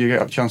know, did you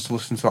get a chance to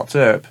listen to that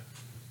tape?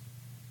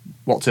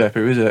 What tape?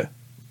 Who is it?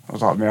 I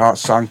was like, my heart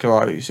sank.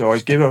 Like, so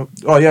always give it.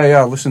 Oh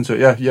yeah, listen to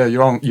it. Yeah,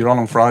 you're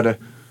on Friday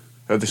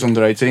at this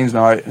under 18s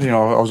night. You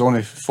know, I was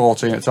only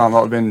 14 at the time.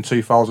 That would have been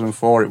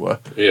 2004. It were.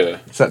 Yeah.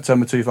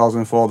 September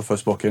 2004, the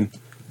first booking,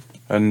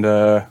 and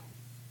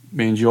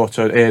me and Joe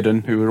turned.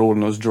 Aidan, who were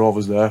holding us, drove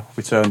us there.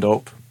 We turned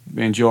up.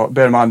 Me and Joe.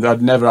 Bear in mind,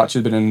 I'd never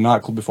actually been in a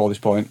nightclub before this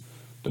point.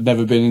 I'd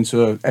never been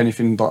into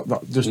anything like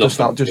that.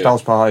 Just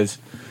house parties.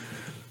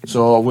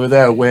 So we were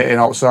there waiting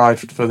outside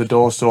for the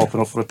doors to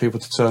open up for people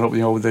to turn up, you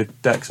know, with the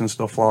decks and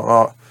stuff like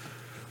that.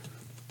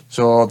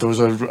 So there was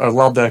a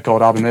lad there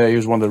called Adam A. He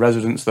was one of the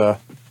residents there,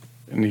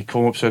 and he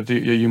come up and said,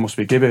 "You must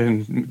be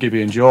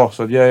Gibby and Joe." I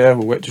said, "Yeah,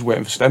 we're just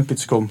waiting for Stempy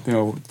to come, you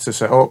know, to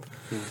set up."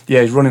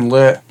 Yeah, he's running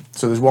late.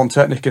 So there's one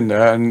technic in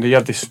there, and he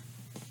had this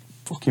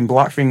fucking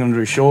black thing under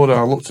his shoulder.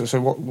 I looked at it and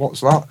said,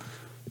 "What's that?"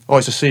 "Oh,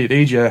 it's a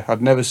CDJ.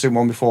 I'd never seen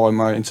one before in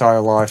my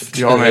entire life."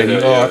 Do you know what I mean?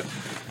 Yeah.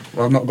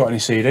 Well, I've not got any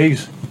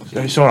CDs.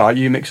 It's alright,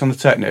 you mix on the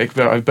Technic,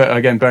 but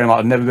again, bear in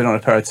mind, I'd never been on a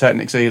pair of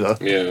Technics either.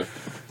 Yeah.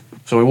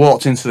 So we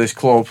walked into this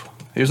club.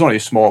 It was only a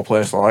small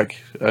place, like,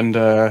 and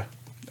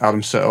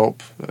Adam set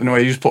up.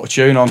 Anyway, he just put a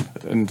tune on,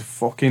 and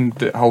fucking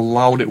how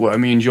loud it was.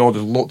 Me and Joe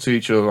just looked at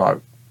each other like,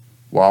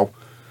 wow.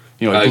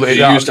 You know,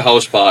 you used to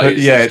house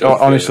parties. Yeah,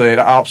 honestly, it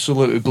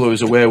absolutely blew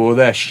us away. We were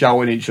there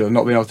shouting at each other,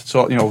 not being able to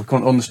talk. You know, we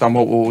couldn't understand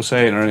what we were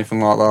saying or anything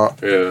like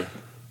that. Yeah.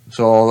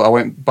 So I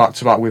went back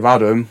to back with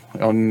Adam,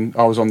 and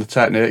I was on the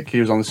Technic, he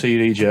was on the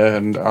CDJ,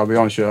 and I'll be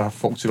honest with you, I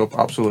fucked it up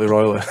absolutely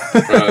royally.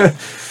 Right.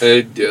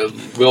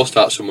 We all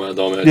start somewhere,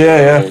 though, mate.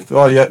 Yeah.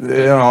 Well, yeah, you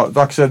know,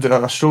 like I said,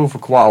 I struggled for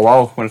quite a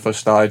while when I first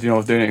started, you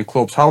know, doing it in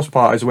clubs. House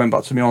parties, I went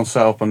back to my own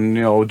setup and,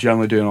 you know,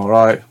 generally doing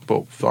alright,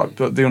 but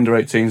the under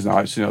 18s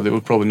nights, you know, there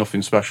was probably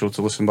nothing special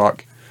to listen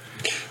back.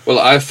 Well,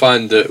 I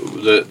find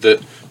that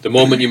the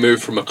moment you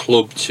move from a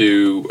club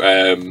to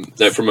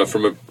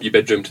from your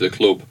bedroom to the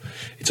club,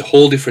 it's a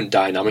whole different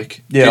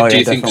dynamic. Yeah, do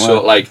you think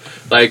so? definitely.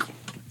 Like,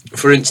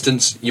 for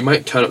instance, you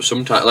might turn up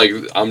sometimes. Like,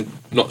 I'm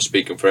not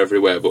speaking for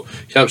everywhere, but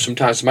you turn up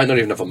sometimes. You might not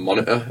even have a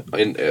monitor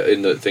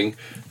in the thing.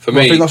 For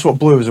me, I think that's what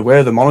blew us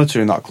away. The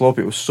monitor in that club,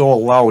 it was so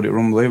loud, it was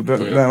unbelievable.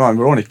 But bear in mind,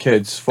 we were only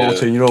kids,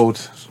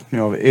 14-year-old. You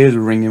know, the ears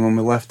were ringing when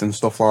we left and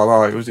stuff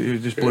like that.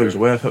 It just blew us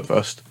away at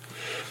first.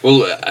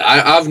 Well,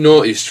 I've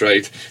noticed,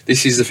 right,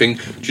 this is the thing.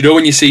 Do you know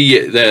when you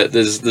see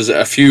there's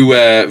a few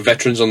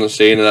veterans on the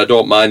scene, and I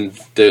don't mind,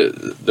 they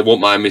won't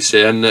mind me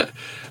saying that,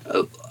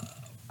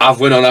 I've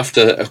went on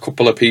after a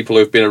couple of people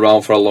who've been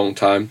around for a long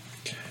time,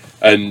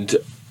 and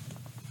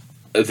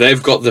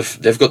they've got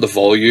the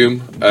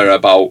volume at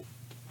about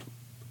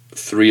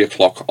 3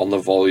 o'clock on the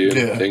volume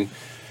thing.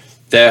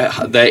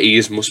 Their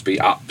ears must be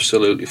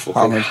absolutely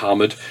fucking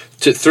hammered.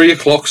 To 3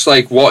 o'clock's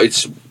like what?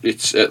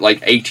 It's at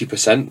like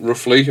 80%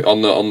 roughly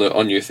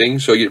on your thing.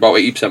 So you're about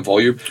 80%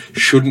 volume.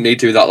 Shouldn't need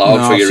to be that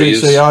loud for your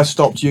ears. See, I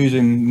stopped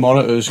using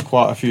monitors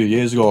quite a few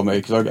years ago,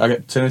 mate, because I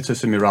get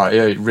tinnitus in me right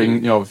ear. It ring,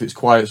 you know, if it's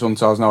quiet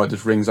sometimes now, it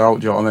just rings out.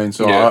 Do you know what I mean?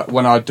 So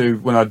when I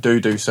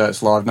do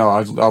sets live now,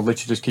 I'll literally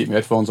just keep my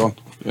headphones on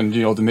and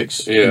the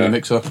mix in the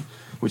mixer,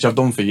 which I've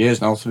done for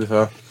years now. To be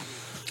fair.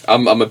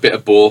 I'm a bit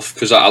of both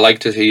because I like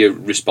to hear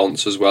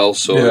response as well.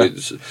 So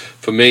it's,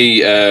 for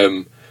me,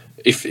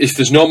 if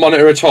there's no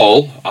monitor at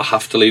all, I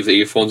have to leave the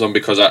earphones on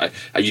because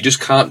you just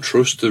can't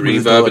trust the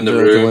reverb in the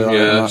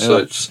room. So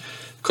it's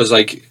because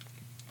like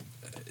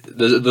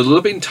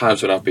there'll been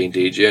times when I've been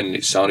DJing and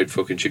it sounded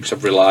fucking shit because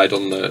I've relied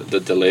on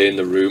the delay in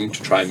the room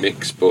to try and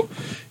mix. But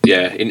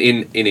yeah,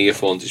 in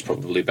earphones is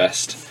probably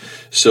best.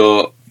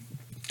 So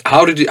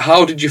how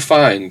did you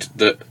find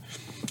that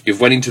you've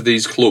went into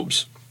these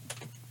clubs?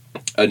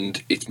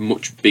 And it's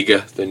much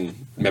bigger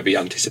than maybe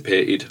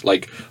anticipated,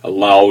 like a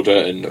louder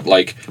and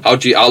like how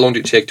long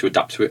did it take to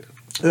adapt to it?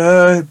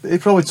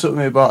 It probably took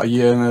me about a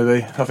year,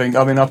 maybe. I think.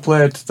 I mean, I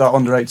played that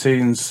under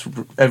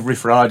 18s every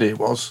Friday. It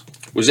was.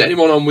 Was there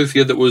anyone on with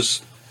you that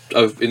was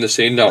in the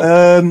scene now?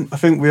 I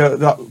think at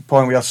that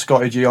point we had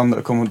Scotty G on that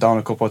had come down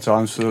a couple of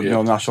times for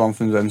National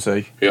Anthems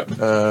MC. Yeah.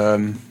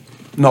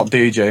 Not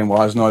DJing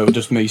wise, no. It was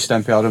just me,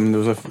 Stempy Adam.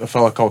 There was a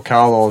fella called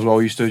Carlo as well.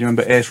 Who used to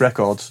remember Ace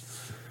Records.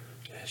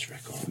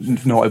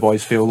 Naughty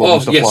Boys Field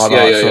Love and stuff like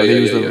that. So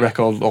he was the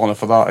record owner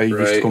for that. He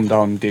used to come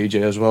down and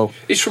DJ as well.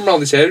 He's from around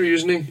this area,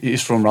 isn't he?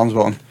 He's from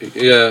Ramsbottom.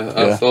 Yeah,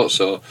 I thought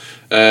so.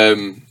 I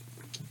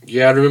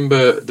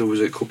remember there was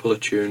a couple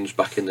of tunes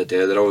back in the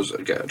day that I was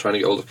trying to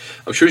get hold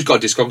of. I'm sure he's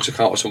got a Discogs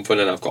account or something,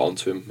 and I've got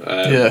onto him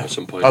at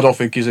some point. I don't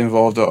think he's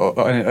involved at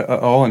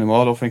all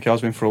anymore. I don't think he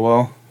has been for a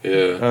while.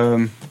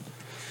 Yeah.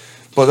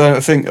 But then I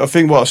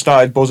think what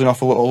started buzzing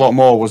off a lot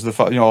more was the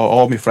fact,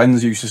 all my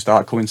friends used to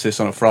start coming to this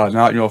on a Friday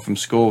night, from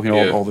school,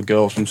 all the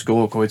girls from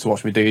school coming to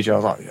watch me DJ. I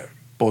was like,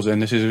 buzzing,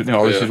 this is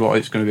this is what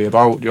it's going to be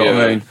about, you know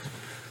what I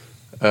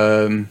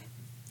mean?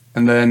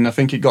 And then I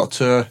think it got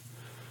to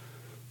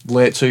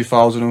late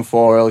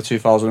 2004, early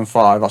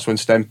 2005, that's when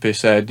Stempy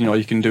said,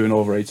 you can do an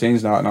over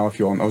 18s night now if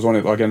you want. I was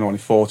only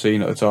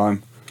 14 at the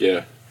time.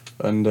 Yeah.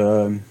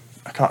 And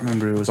I can't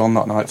remember who was on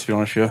that night, to be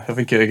honest with you. I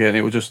think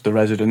it was just the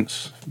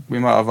residents. We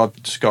might have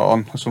had Scott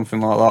on or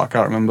something like that, I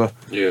can't remember.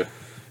 Yeah.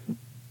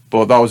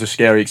 But that was a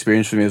scary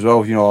experience for me as well.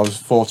 I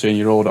was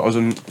 14-year-old. I was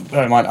in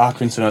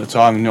Accrington at the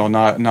time,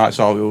 and nights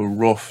out were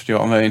rough, do you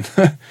know what I mean?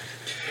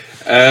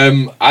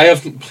 I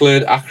haven't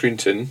played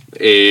Accrington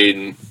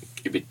in,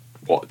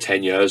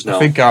 10 years now? I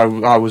think I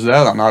was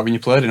there that night when you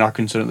played in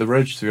Accrington at the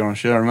Bridge, to be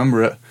honest with you. I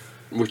remember it.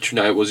 Which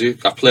night was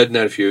it? I played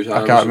there a few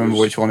times. I can't remember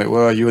which one it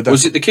were. You were there.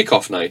 Was it the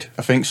kick-off night?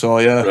 I think so,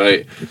 yeah.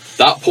 Right.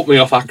 That put me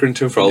off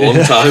Accrington for a long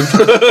time.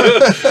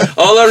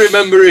 All I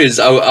remember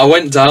is I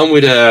went down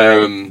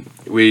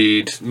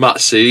with Matt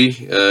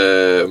C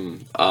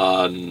and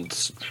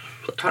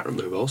I can't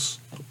remember who else.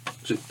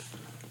 Was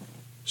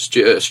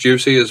it Stu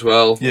C as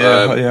well?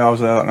 Yeah, I was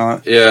there that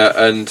night. Yeah,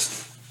 and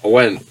I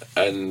went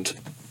and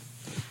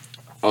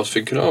I was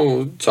thinking,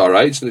 it's all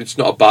right. It's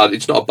not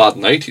a bad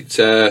night.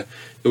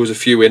 There was a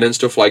few in and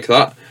stuff like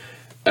that,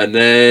 and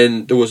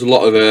then there was a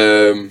lot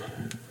of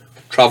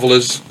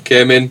travellers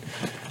came in,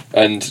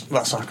 and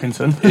that's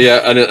Accrington.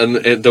 Yeah, and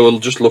they were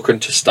just looking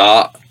to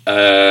start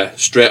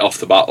straight off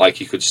the bat,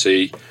 like you could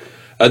see.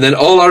 And then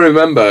all I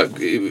remember,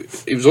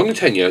 it was only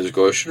 10 years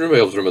ago. I shouldn't be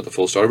able to remember the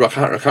full story, but I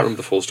can't remember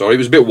the full story. It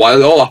was a bit wild.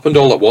 It all happened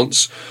all at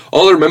once.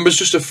 All I remember is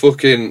just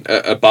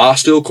a bar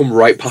still come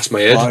right past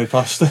my head,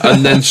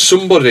 and then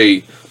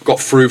somebody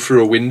got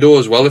through a window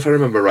as well, if I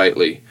remember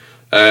rightly.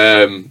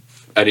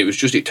 And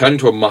it turned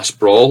into a mass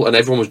brawl, and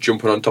everyone was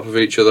jumping on top of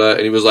each other,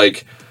 and it was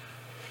like...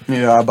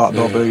 Yeah, I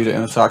backdoor booed it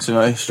in a taxi,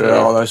 mate, straight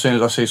out there. As soon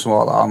as I see something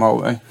like that, I'm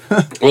out, mate.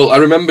 Well, I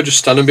remember just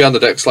standing behind the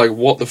decks like,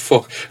 what the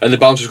fuck? And the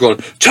bouncer's going,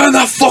 turn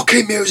that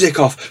fucking music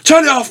off!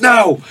 Turn it off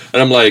now!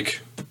 And I'm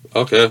like,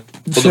 okay.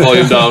 Put the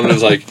volume down, and it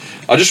was like...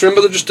 I just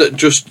remember that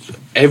just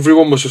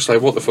everyone was just like,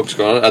 what the fuck's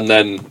going on? And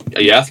then,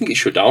 I think it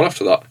shut down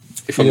after that.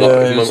 If I'm not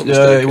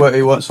mistaken.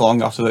 It wasn't so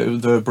long after that. It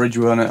was the Bridge,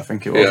 weren't it? I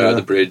think it was. Yeah,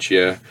 the Bridge,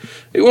 yeah.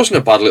 It wasn't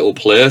a bad little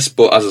place,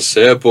 but as I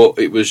say,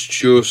 it was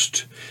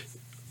just...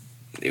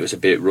 It was a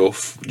bit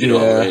rough, do you know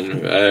what I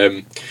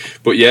mean?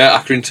 But yeah,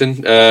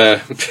 Accrington,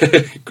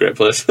 great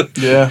place.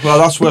 Yeah, well,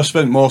 that's where I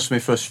spent most of my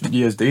first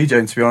years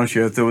DJing, to be honest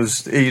with you. There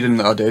was Eden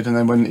that I did, and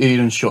then when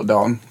Eden shut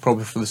down,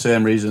 probably for the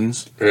same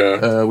reasons,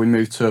 we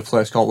moved to a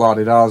place called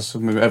Lardy Daz. I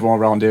mean, everyone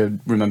around here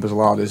remembers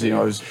Lardy's,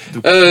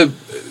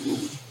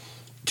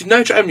 Did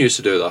Night M used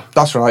to do that?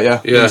 That's right, yeah.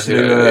 Yeah.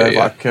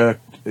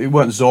 It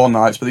weren't zone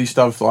nights, but they used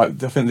to have, I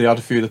think they had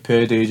a few of the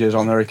peer DJs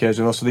on there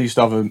occasionally, so they used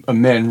to have a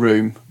main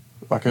room,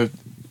 I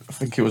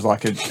think it was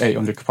like an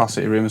 800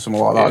 capacity room or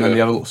something like that, and then they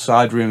had a little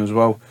side room as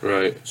well.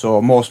 Right. So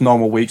most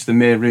normal weeks, the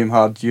main room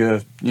had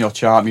your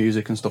chart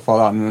music and stuff like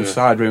that, and then the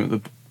side room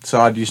at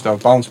side used to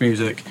have bounce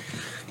music.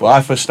 But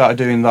I first started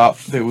doing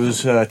that. It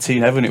was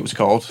Teen Heaven. It was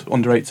called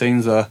under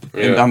 18s there,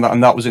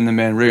 and that was in the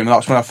main room. And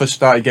that's when I first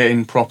started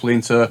getting properly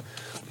into,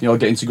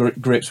 getting to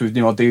grips with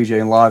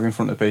DJing live in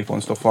front of people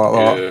and stuff like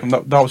that. Yeah. And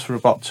that was for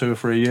about 2 or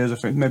 3 years, I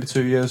think, maybe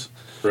 2 years.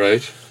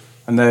 Right.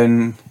 And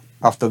then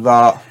after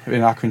that,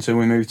 in Accrington,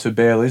 we moved to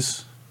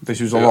Bailey's. This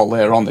was a lot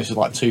later on. This is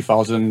like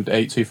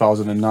 2008,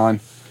 2009.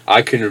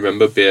 I can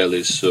remember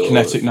Bailey's. So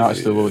Kinetic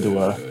Nights, they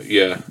were.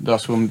 Yeah.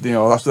 That's when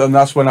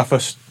that's when I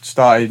first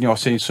started,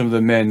 seeing some of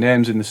the main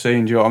names in the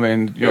scene. Do you know what I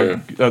mean?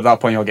 At that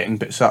point, you're getting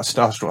bits of that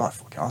starstruck. Like,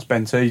 fuck, that's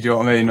Ben T. Do you know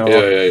what I mean? Or,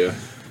 Yeah.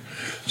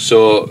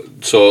 So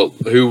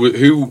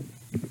who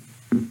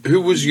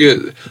was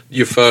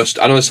your first?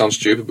 I know it sounds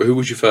stupid, but who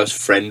was your first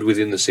friend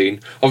within the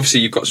scene?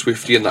 Obviously, you've got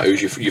Swifty, and that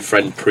who's your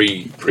friend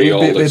pre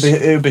all this.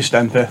 It would be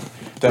Stempy.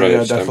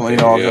 Right, Definitely.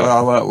 Stempy, I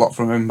learnt a lot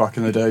from him back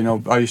in the day.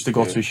 I used to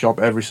go to his shop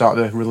every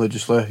Saturday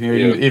religiously.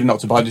 Even not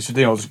to buy, just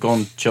go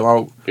and chill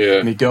out.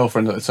 Yeah. My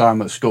girlfriend at the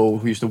time at school,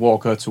 we used to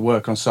walk her to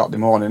work on Saturday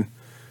morning,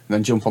 and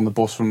then jump on the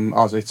bus from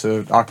Azzy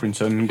to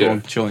Accrington and go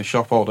and chill in his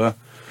shop all day.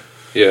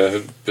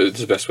 Yeah, but it's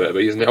the best way to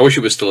be, isn't it? I wish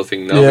it was still a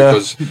thing now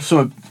because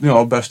some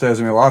of best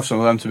days of my life. Some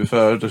of them, to be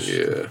fair,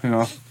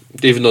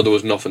 even though there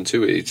was nothing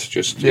to it, it's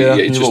just it's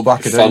you look just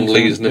back at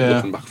fondly, it, isn't it? yeah.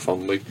 Looking back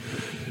fondly.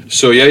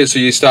 So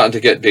you're starting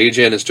to get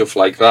DJing and stuff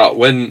like that.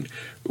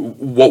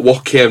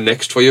 What came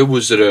next for you?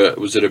 Was it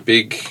a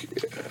big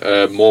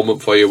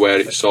moment for you where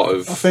it sort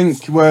of? I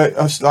think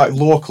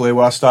locally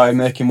where I started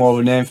making more of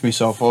a name for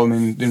myself. I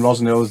mean, in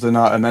Rosendale was the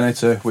Night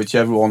Amenity, which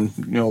everyone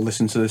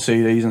listened to the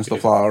CDs and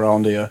stuff like that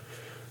around here.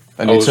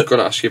 And I was going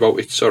to ask you about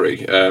it.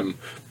 Sorry,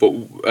 but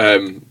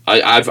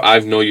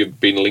I've know you've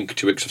been linked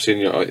to it because I've seen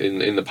you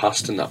in the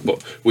past and that.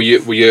 But were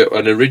you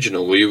an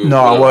original? No,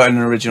 I weren't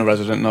an original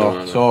resident.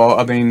 No. So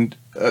I mean,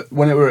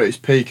 when it were at its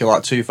peak,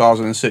 like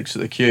 2006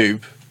 at the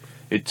Cube,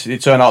 it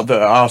turned out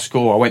that at our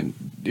school,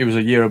 it was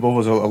a year above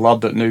us, a lad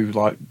that knew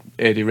like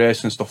AD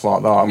Race and stuff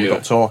like that, and we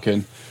got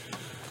talking,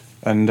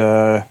 and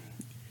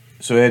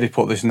so AD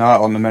put this night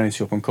on the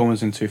Amenity Up and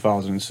Comers in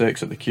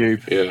 2006 at the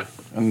Cube. Yeah.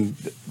 And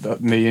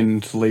me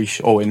and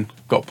Leash Owen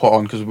got put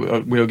on because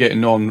we were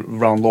getting known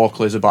around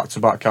locally as a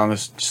back-to-back kind of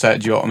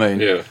set. Do you know what I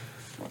mean?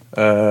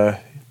 Yeah.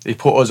 He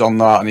put us on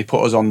that, and he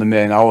put us on the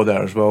main hour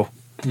there as well.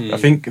 I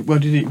think we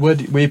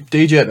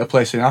DJed at a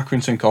place in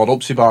Accrington called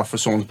Upsy Bar for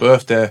someone's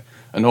birthday,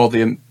 and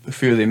a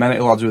few of the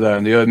Amenity lads were there,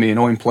 and they heard me and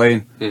Owen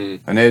playing.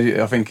 And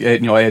Eddie, I think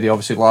Eddie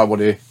obviously liked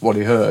what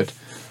he heard.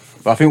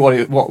 But I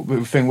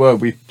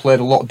think we played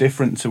a lot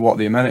different to what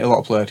the Amenity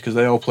lot played, because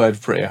they all played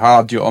pretty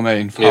hard, do you know what I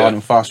mean? Hard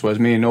and fast, whereas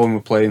me and Owen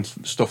were playing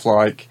stuff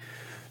like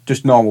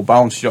just normal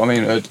bounce, do you know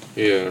what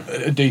I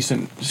mean? A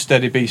decent,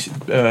 steady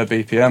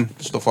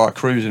BPM, stuff like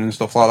cruising and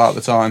stuff like that at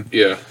the time.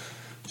 Yeah.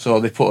 So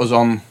they put us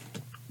on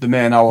the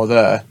main hour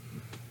there,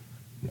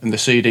 and the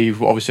CD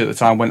obviously at the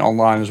time went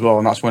online as well,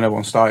 and that's when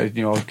everyone started,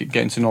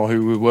 getting to know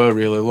who we were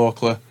really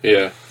locally.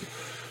 Yeah.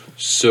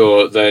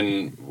 So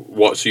then,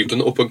 so you've done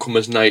the Up and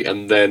Comers night,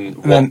 and then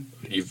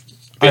you've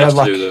been asked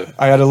to do the...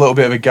 I had a little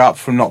bit of a gap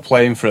from not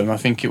playing for him. I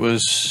think it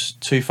was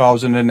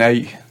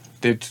 2008.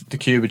 The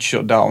Cube had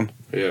shut down,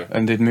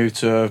 and they'd moved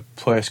to a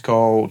place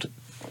called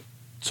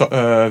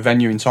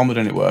Venue in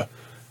Tomberton. It were,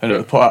 and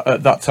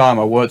at that time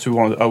I worked with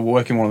one of the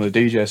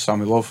DJs,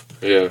 Sammy Love.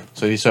 Yeah.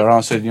 So he said around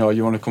and said, you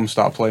want to come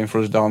start playing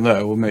for us down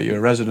there? We'll make you a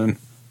resident.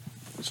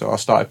 So I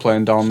started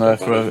playing down there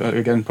for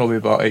again probably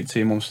about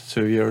 18 months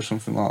to 2 years or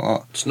something like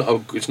that.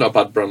 It's not a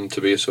bad brand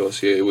to be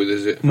associated with,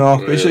 is it? No,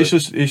 really?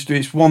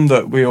 it's one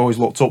that we always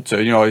looked up to.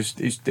 It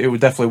was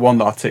definitely one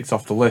that I ticked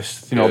off the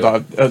list.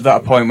 That at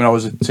that point when I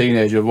was a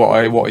teenager, what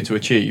I wanted to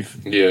achieve.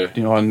 Yeah.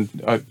 And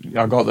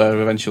I got there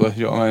eventually.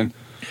 You know what I mean?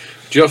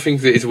 Do you not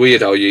think that it's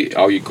weird how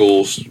your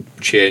goals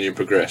change and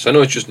progress? I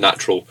know it's just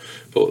natural,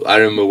 but I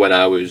remember when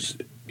I was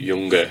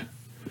younger,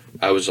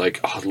 I was like,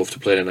 I'd love to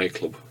play in a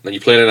nightclub. And then you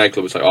play in a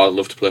nightclub, it's like, I'd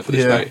love to play for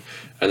this night.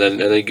 And then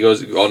it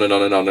goes on and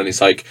on and on. And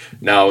it's like,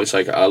 now it's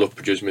like, I love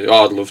producing music.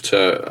 I'd love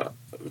to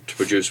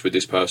produce with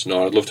this person,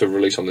 or I'd love to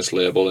release on this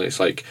label. And it's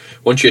like,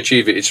 once you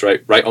achieve it, it's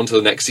right on to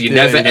the next. So you're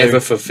never ever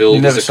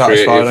fulfilled as a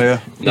creative. You're never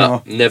satisfied, are you?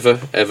 No, never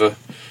ever.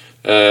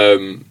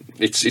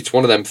 It's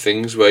one of them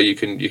things where you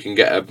can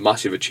get a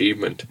massive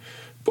achievement,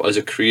 but as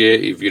a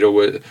creative, you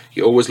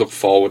always look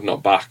forward,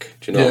 not back.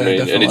 Do you know what I mean?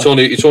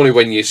 Definitely. And it's only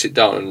when you sit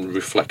down and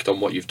reflect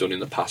on what you've done in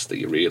the past that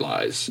you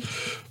realise,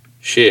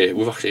 shit,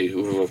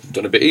 we've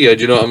done a bit here.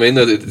 Do you know what I mean?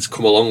 It's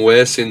come a long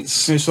way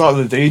since. It's like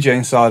the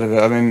DJing side of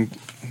it. I mean,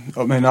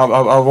 I've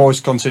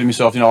always considered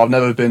myself. I've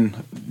never been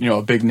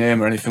a big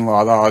name or anything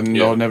like that,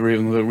 and I've never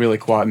even really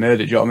quite made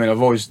it. Do you know what I mean?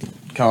 I've always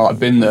kind of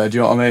been there. Do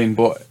you know what I mean?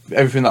 But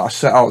everything that I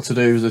set out to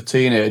do as a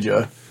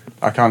teenager,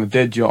 I kind of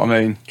did, do you know what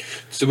I mean?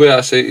 So the way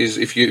I say it is,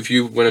 if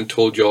you went and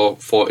told your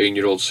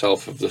 14-year-old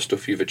self of the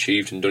stuff you've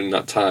achieved and done in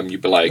that time,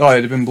 you'd be like... Oh,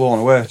 you'd have been blown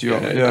away, do you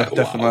know? Yeah,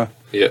 definitely. Wow.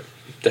 Yeah,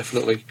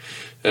 definitely.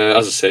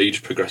 As I say, you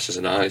just progress as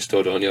an artist,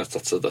 don't you?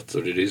 That's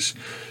what it is.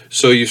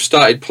 So you've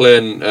started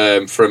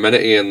playing for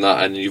Amenity and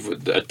that, and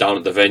you've down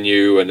at the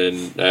Venue, and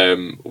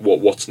then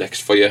what's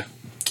next for you?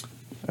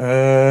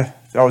 That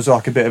was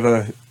like a bit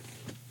of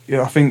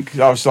I think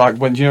that was like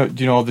when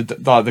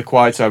the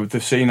quiet time,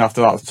 the scene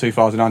after that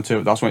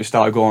 2009. That's when it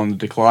started going on the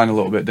decline a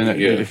little bit, didn't it?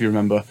 Yeah. If you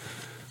remember.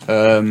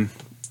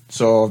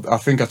 So I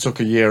think I took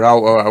a year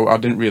out. I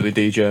didn't really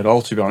DJ at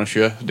all, to be honest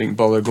with you. I didn't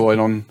bother going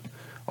on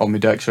my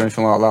decks or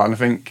anything like that. And I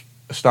think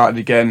I started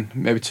again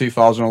maybe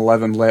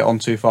 2011, late on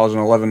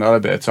 2011. I had a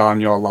bit of time,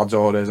 lads'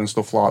 orders and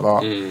stuff like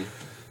that.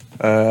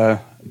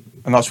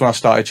 And that's when I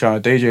started trying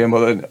to DJ.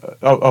 But then,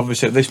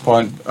 obviously at this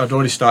point, I'd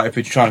already started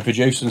trying to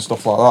produce and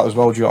stuff like that as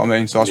well. Do you know what I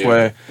mean? So that's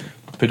where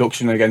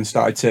production again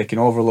started taking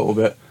over a little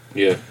bit.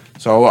 Yeah.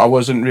 So I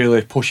wasn't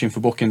really pushing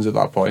for bookings at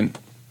that point.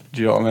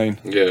 Do you know what I mean?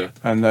 Yeah.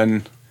 And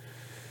then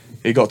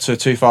it got to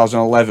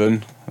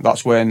 2011.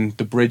 That's when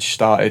the bridge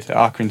started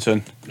at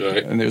Accrington.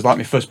 Right. And it was like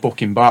my first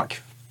booking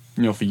back,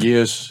 for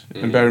years.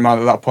 And bear in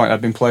mind at that point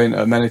I'd been playing at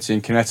Amenity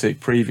in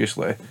Kinetic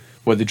previously,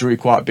 where they drew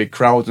quite big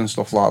crowds and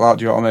stuff like that.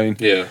 Do you know what I mean?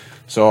 Yeah.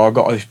 So I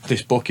got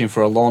this booking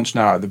for a launch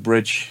night at the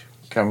bridge.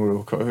 Can't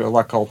remember, a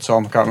lad called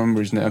Tom. I can't remember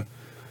his name.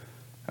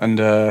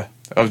 And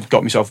I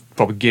got myself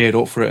probably geared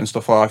up for it and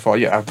stuff like that. I thought,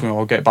 yeah,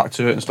 I'll get back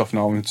to it and stuff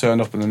now. And turned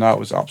up and the night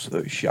was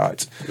absolutely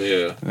shite.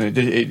 Yeah. And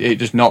it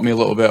just knocked me a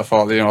little bit. I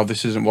thought,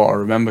 this isn't what I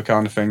remember,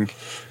 kind of thing.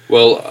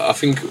 Well, I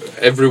think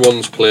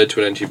everyone's played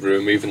to an empty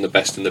room, even the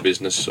best in the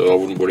business, so I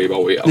wouldn't worry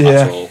about it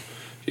at all.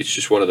 It's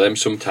just one of them.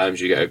 Sometimes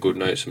you get a good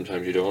night,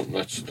 sometimes you don't.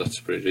 That's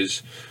what it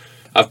is.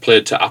 I've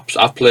played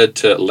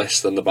to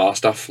less than the bar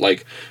staff.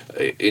 Like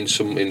in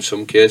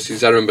some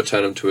cases, I remember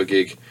turning up to a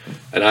gig,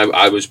 and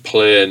I was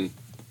playing.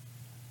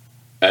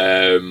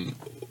 I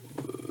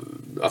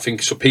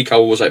think so. Peak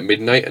hour was like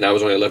midnight, and I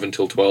was on 11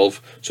 till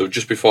 12, so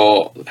just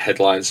before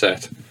headline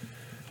set.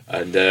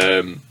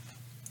 And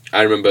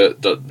I remember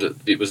that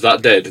it was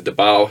that day. The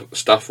bar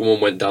staff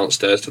woman went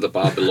downstairs to the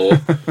bar below,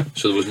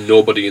 so there was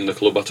nobody in the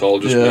club at all.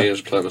 Just me. I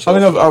was playing myself. I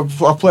mean,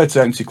 I've played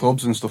to empty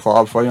clubs and stuff like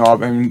that before. I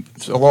mean,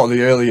 a lot of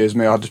the early years,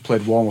 I just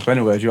played warm up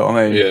anyway. Do you know what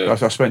I mean? Yeah.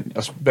 I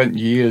spent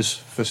years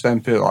for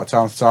Stempy, like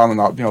time to time, and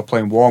that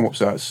playing warm up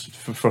sets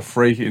for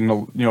free.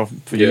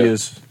 For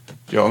years.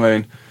 Do you know what I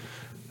mean?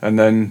 And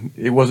then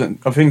it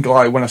wasn't. I think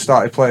like when I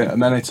started playing at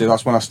Amenity,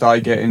 that's when I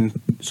started getting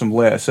some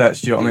later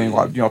sets. Do you know what I mean?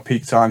 Like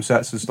peak time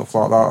sets and stuff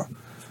like that.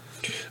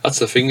 That's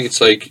the thing.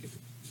 It's like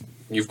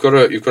you've got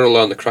to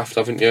learn the craft,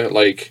 haven't you?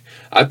 Like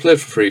I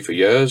played for free for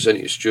years, and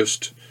it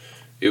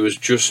was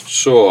just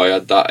so I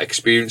had that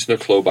experience in a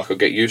club. I could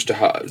get used to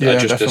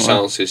a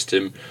sound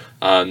system,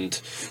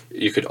 and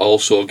you could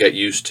also get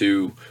used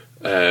to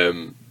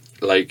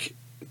like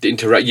the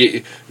interact.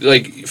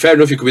 Like fair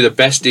enough, you could be the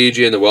best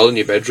DJ in the world in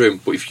your bedroom,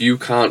 but if you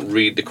can't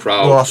read the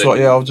crowd, well, that's what.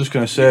 Yeah, I was just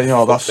going to say.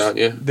 That's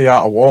the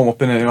art of warm up,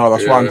 innit?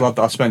 That's why I'm glad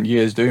that I spent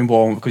years doing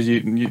warm up, because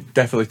you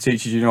definitely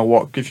teaches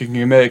what if you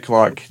can make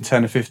like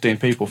 10 or 15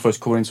 people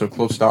first coming into a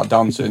club start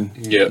dancing,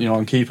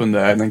 and keep them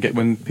there, and then get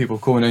when people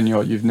coming in,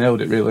 you've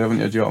nailed it, really, haven't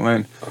you? Do you know what I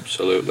mean?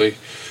 Absolutely.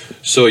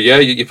 So yeah,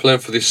 you're playing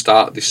for this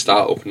start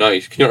up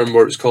night. Can you remember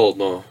what it's called?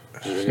 No.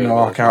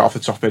 No, I can't off the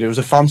top of it. It was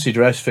a fancy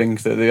dress thing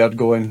that they had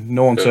going.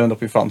 No one turned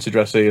up in fancy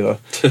dress either.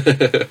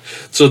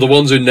 So the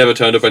ones who never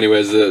turned up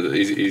anyways,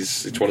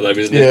 it's one of them,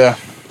 isn't it? Yeah.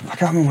 I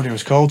can't remember what it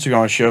was called, to be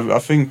honest. I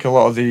think a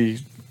lot of you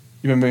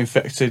remember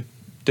Infected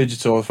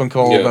Digital, I think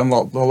a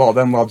lot of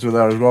them lads were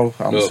there as well,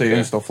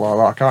 and stuff like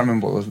that. I can't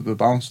remember what the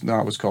bounce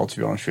night was called, to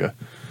be honest with you.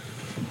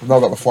 I've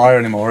not got the flyer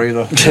anymore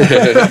either.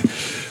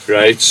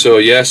 Right, so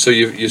you're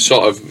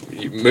sort of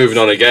moving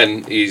on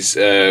again.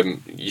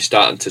 You're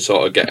starting to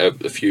sort of get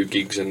a few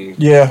gigs and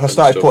I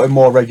started putting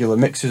more regular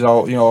mixes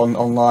out,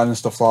 online and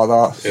stuff like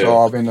that. So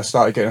I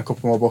started getting a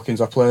couple more bookings.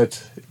 I played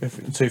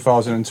in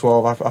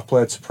 2012. I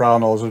played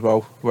Sopranos as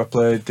well. I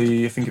played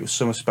I think it was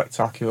Summer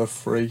Spectacular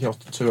 3 or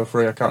 2 or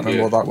 3. I can't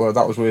remember what that were.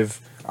 That was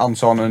with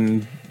Anton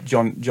and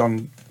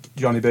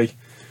Johnny B.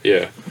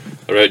 Yeah,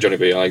 I rate Johnny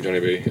B. I like Johnny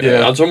B.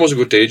 Yeah. Anton was a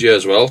good DJ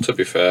as well, to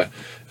be fair.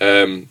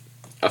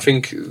 I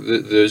think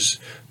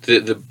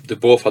they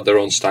both had their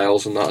own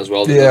styles and that as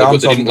well.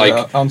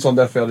 Anton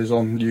definitely had his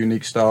own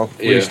unique style.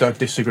 We used to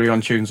disagree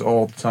on tunes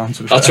all the time.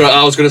 That's right.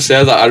 I was going to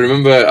say that. I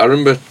remember.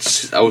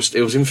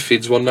 It was in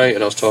Fids one night,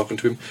 and I was talking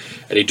to him,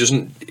 and he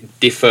doesn't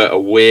differ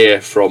away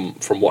from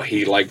what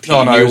he liked. He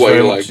knew what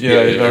he liked.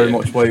 Very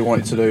much what he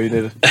wanted to do. He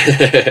did.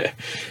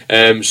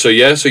 So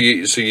you're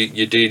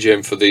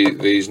DJing for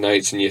these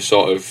nights, and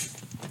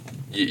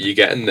you're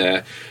getting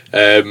there.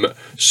 And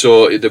you're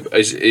still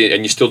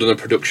doing the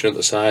production at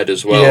the side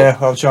as well. Yeah,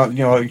 I was trying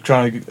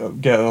to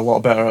get a lot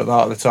better at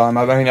that at the time.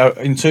 I mean,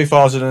 in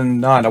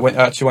 2009, I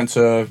actually went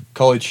to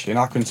college in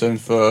Accrington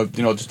for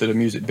just did a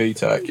music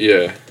BTEC.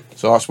 Yeah.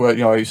 So that's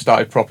where he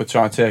started proper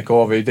trying to take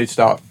over. He did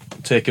start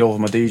taking over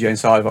my DJing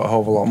side of it a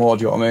whole lot more.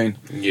 Do you know what I mean?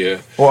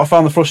 Yeah. What I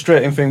found the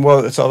frustrating thing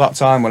was at that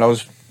time when I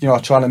was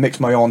trying to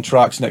mix my own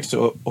tracks next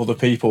to other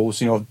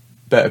people's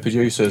better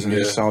producers, and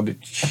it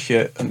sounded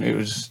shit, and it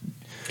was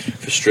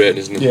frustrating,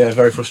 isn't it? Yeah,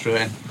 very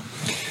frustrating.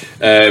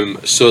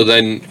 So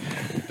then,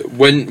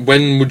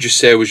 when would you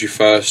say was your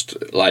first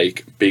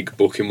big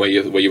booking where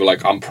you were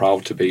like, I'm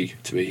proud to be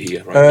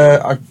here? Right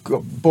now? I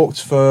got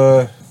booked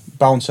for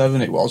Bound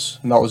 7. It was,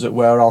 and that was at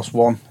Warehouse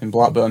 1 in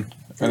Blackburn.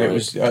 And it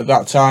was at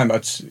that time,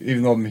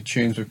 even though my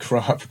tunes were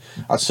crap,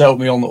 I'd set up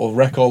my own little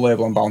record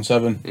label on Bound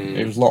 7.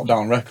 It was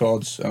Lockdown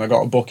Records, and I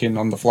got a booking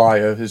on the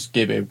flyer as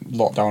Gibby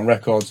Lockdown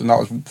Records, and that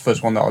was the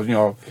first one that I was,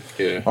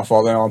 I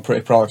thought, I'm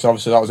pretty proud, because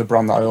obviously that was a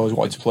brand that I always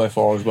wanted to play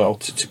for as well.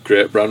 It's a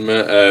great brand,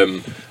 mate.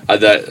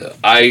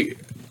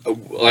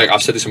 Like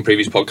I've said this on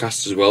previous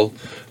podcasts as well,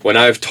 when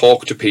I've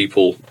talked to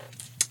people,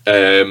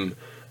 and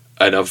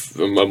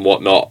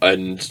whatnot,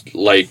 and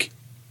like,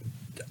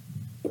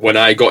 when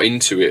I got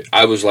into it,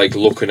 I was like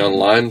looking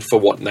online for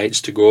what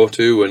nights to go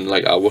to, and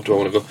like, what do I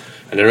want to go?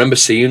 And I remember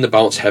seeing the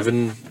Bounce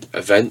Heaven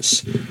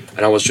events,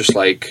 and I was just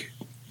like,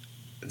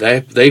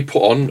 they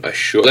put on a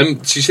show. So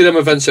you see them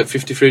events at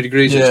 53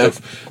 Degrees and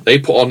stuff? They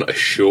put on a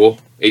show.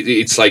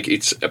 It's like,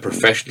 it's a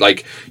profession.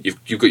 Like,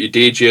 you've got your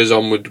DJs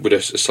on with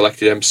a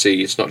selected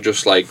MC. It's not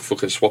just like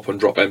fucking swap and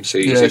drop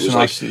MCs. Yeah, it was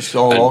nice. It's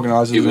all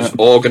organised. It was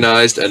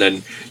organised, and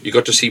then you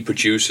got to see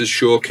producers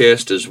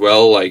showcased as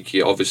well. Like,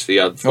 you obviously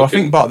had. I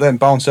think back then,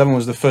 Bounce 7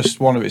 was the first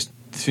one of its,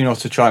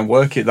 to try and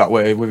work it that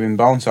way within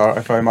Bounce.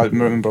 If I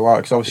remember right,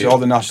 because obviously all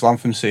the National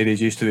Anthem CDs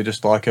used to be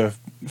just like a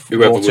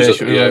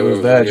rotation. Whoever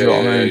was there. Do you know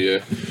what I mean? Yeah.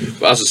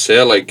 But as I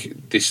say, like,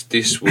 this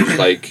was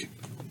like.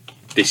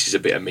 This is a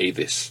bit of me.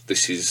 This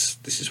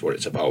is what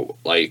it's about.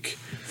 Like,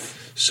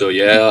 so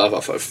yeah, I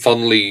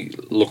fondly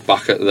look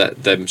back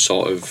at them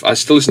sort of. I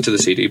still listen to the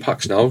CD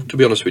packs now, to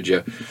be honest with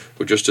you,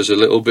 but just as a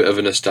little bit of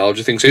a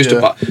nostalgia thing. So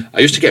I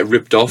used to get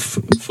ripped off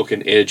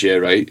fucking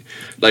AJ, right?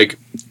 Like,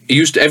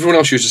 everyone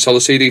else used to sell the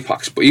CD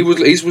packs, but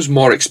his was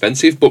more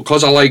expensive. But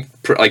because I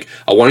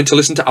wanted to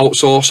listen to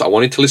Outsource, I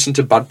wanted to listen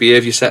to Bad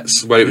Behaviour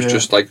sets where it was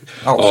just like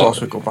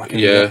Outsource would go back in.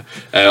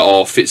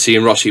 Or Fitzy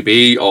and Rossi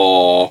B,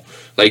 or.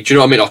 Like, do you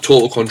know what I mean? Or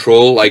Total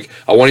Control. Like,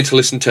 I wanted to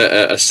listen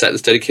to a set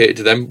that's dedicated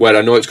to them, where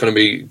I know it's going to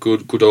be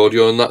good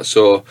audio and that.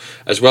 So,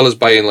 as well as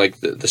buying like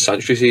the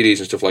Sanctuary CDs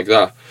and stuff like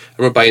that, I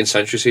remember buying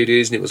Sanctuary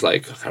CDs, and it was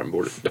like, I can't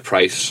remember the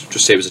price.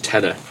 Just say it was a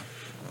tenner.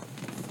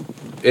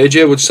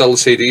 AJ would sell the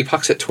CD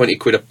packs at 20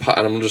 quid a pack,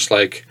 and I'm just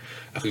like,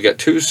 I could get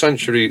 2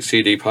 Sanctuary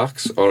CD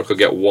packs, or I could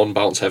get 1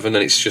 Bounce Heaven,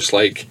 and it's just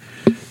like.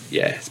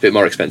 Yeah, it's a bit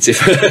more expensive.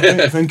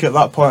 I think at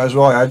that point as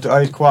well, I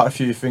had quite a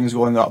few things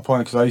going at that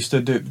point, because I used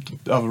to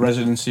have a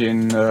residency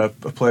in a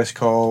place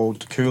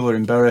called Cooler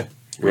in Bury,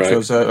 which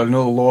was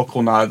another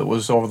local night that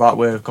was over that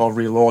way called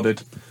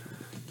Reloaded.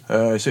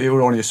 So it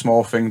was only a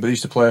small thing, but they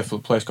used to play for a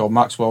place called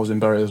Maxwell's in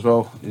Bury as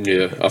well.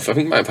 Yeah, I think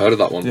I might have heard of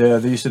that one. Yeah,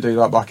 they used to do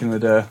that back in the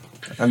day.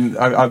 And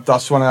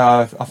that's when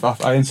I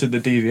entered the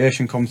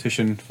deviation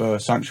competition for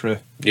Sanctuary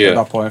at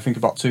that point, I think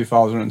about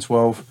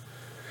 2012.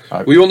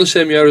 Were you on the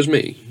same year as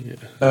me?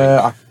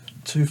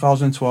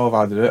 2012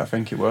 I did it, I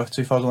think it was.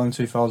 2011,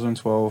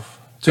 2012.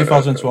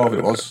 2012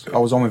 it was. I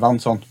was on with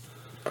Anton.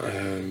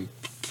 I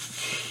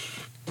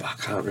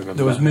can't remember.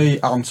 There was me,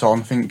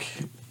 Anton, I think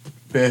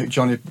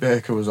Johnny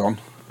Baker was on.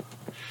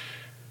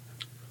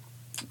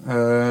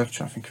 I'm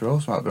trying to think who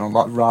else might have been on,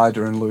 like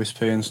Ryder and Lewis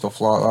P and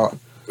stuff like that.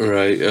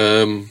 Right,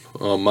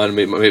 mine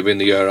may have been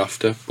the year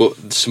after,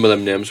 but some of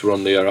them names were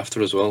on the year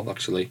after as well,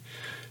 actually.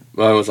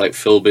 Mine was like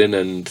Philbin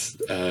and...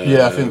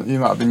 I think you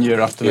might have been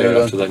year after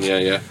then,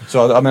 yeah.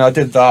 So, I mean, I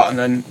did that, and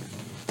then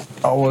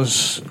I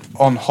was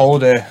on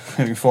holiday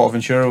in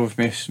Forteventura with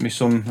my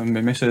son and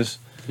my missus,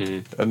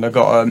 and I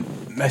got a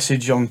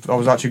message I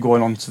was actually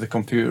going onto the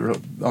computer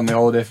on the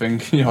holiday thing,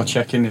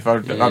 checking if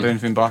I had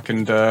anything back,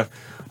 and I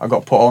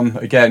got put on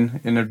again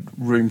in a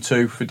room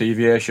 2 for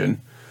deviation.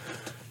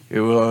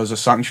 It was a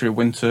Sanctuary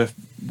winter,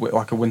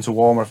 like a winter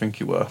warmer, I think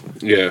it were.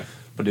 Yeah.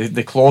 But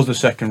they closed the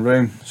second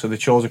room, so they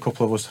chose a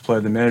couple of us to play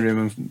the main room,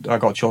 and I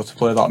got chosen to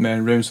play that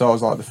main room. So that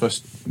was like the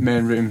first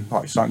main room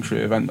like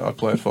Sanctuary event that I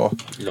played for.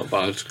 Not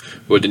bad.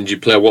 Well, didn't you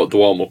play the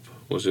warm up?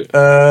 Was it?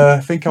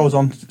 I think I was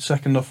on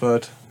 2nd or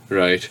 3rd.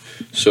 Right.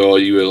 So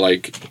you were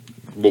like,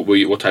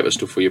 what type of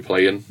stuff were you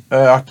playing?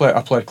 I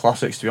played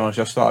classics, to be honest.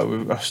 I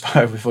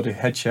started with bloody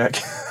Head Check.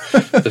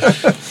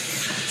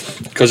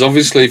 Because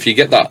obviously, if you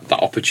get that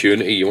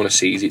opportunity, you want to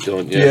seize it,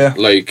 don't you? Yeah.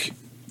 Like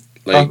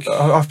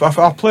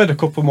I played a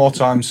couple more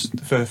times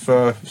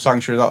for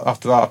Sanctuary.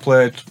 After that, I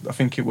played. I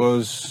think it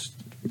was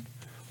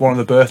one of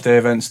the birthday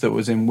events that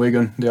was in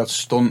Wigan. They had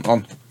Stunt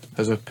on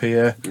as a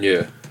PA.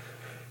 Yeah.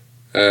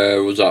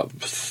 Was that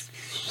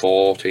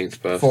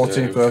 14th birthday?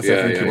 14th birthday,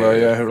 I think it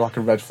was. Yeah, like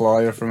a red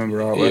flyer, if I remember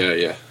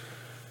rightly. Yeah.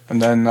 And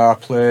then I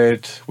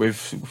played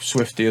with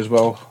Swifty as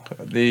well.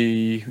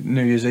 The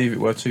New Year's Eve, it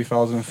was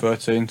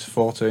 2013 to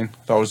 14.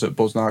 That was at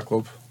Buzz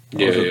nightclub.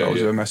 That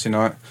was a messy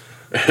night.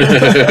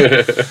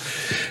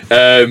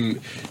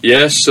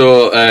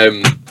 So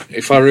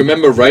if I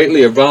remember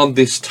rightly, around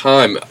this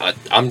time,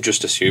 I'm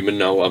just assuming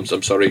now, I'm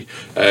sorry,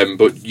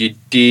 but you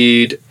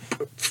did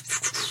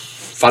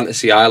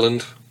Fantasy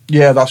Island.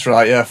 Yeah, that's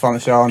right,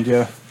 Fantasy Island,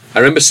 yeah. I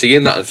remember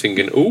seeing that and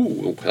thinking,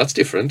 ooh, that's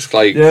different.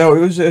 Like, yeah, it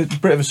was a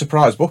bit of a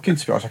surprise booking,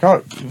 to be honest.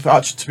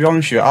 To be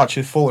honest with you, I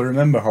actually fully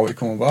remember how it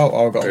came about,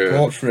 how I got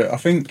approached for it. I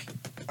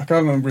can't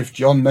remember if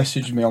John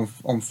messaged me on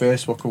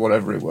Facebook or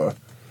whatever it were.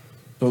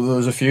 But there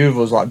was a few of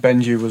us, like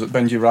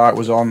Benji Wright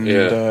was on,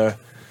 and,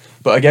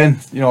 but again,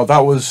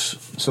 that was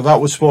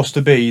supposed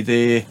to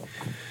be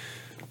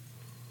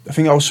I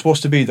think I was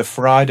supposed to be the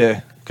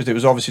Friday, because it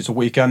was obviously it's a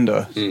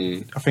weekender.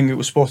 I think it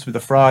was supposed to be the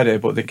Friday,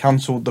 but they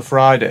cancelled the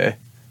Friday.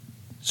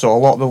 So a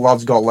lot of the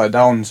lads got let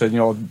down and said, you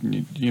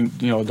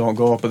know, don't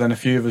go. But then a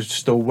few of us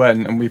still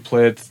went, and we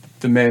played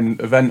the main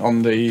event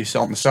on the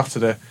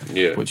Saturday,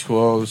 which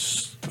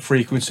was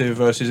Frequency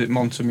versus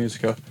Monte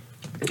Musica.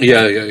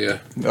 Yeah.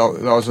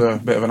 That was a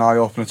bit of an eye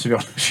opener, to be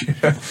honest.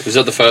 Was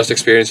that the first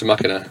experience of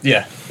Machina?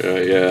 Yeah.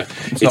 Yeah.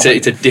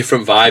 It's a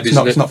different vibe,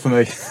 isn't it? It's not for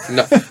me.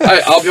 No,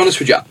 I'll be honest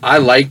with you. I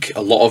like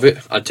a lot of it.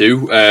 I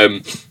do.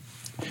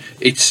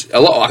 It's a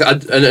lot,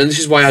 and this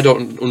is why I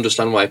don't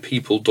understand why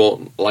people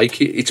don't like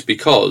it. It's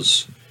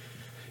because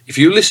if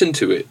you listen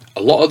to it,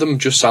 a lot of them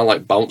just sound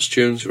like bounce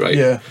tunes, right?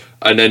 Yeah.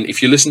 And then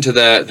if you listen to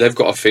they've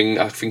got a thing.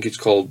 I think it's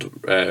called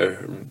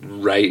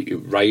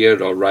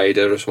Riot or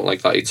Rider or something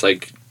like that. It's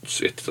like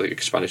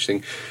a Spanish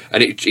thing,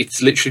 and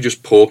it's literally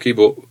just Porky,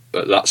 but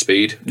at that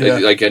speed. Yeah.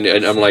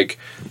 And I'm like,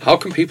 how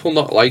can people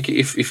not like it?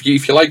 If you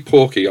like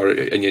Porky,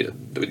 and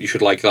you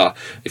should like that.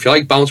 If you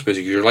like bounce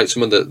music, you should like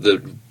some of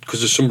the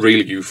because there's some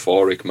really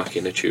euphoric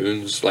Machina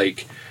tunes,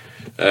 like.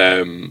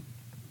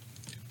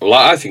 Well,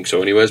 I think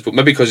so, anyways. But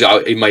maybe because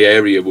in my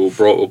area we were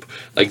brought up,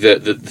 like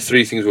the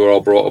three things we were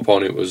all brought up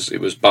on. It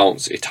was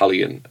bounce,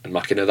 Italian, and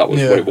Machina. That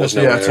was what it was.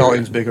 Yeah,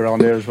 Italian's big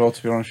around here as well,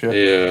 to be honest.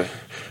 Yeah.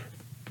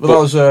 But that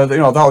was,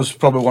 that was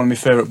probably one of my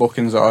favourite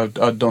bookings that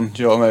I'd done.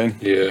 Do you know what I mean?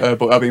 Yeah.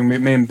 But I mean,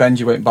 me and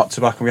Benji went back to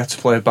back, and we had to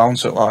play a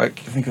bounce at I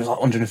think it was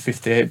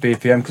 158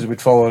 BPM because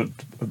we'd followed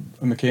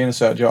a Machina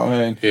set. Do you know what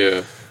I mean?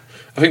 Yeah.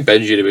 I think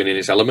Benji would have been in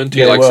his element.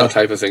 He likes that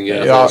type of thing.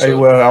 Yeah.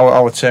 I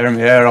would tear him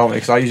the hair out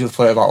because I usually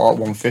play about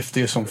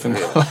 150 or something.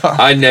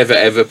 I never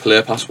ever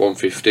play past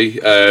 150.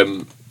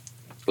 And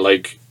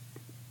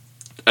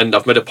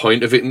I've made a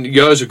point of it. And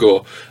years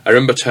ago, I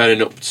remember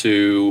turning up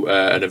to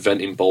an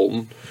event in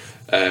Bolton.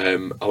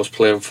 I was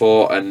playing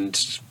for, and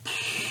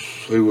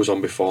who was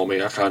on before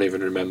me? I can't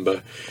even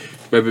remember.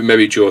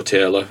 Maybe Joe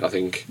Taylor, I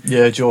think.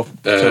 Yeah, Joe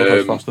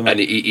Taylor. And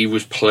he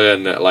was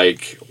playing at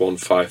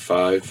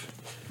 155,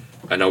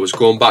 and I was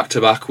going back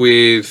to back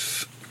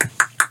with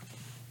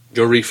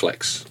your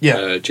Reflex.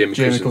 Yeah, Jamie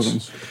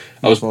Cousins.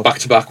 I was Nice back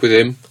to back with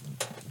him.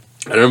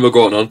 And I remember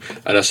going on,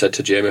 and I said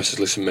to Jamie, I said,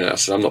 "Listen, mate," I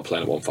said, "I'm not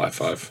playing at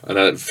 155."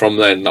 And from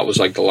then, that was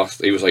the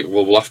last. He was like,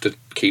 "Well, we'll have to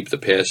keep the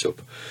pace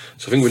up."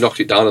 So I think we knocked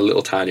it down a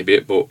little tiny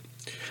bit, but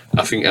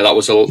I think that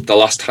was the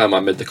last time I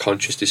made the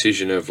conscious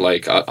decision of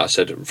I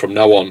said, from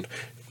now on,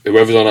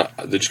 whoever's on it,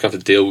 they're just going to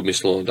have to deal with me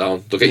slowing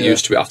down. They'll get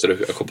used to it after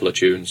a couple of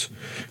tunes.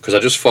 Because I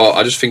just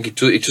think it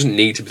doesn't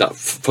need to be that.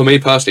 For me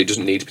personally, it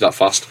doesn't need to be that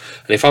fast.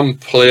 And if I'm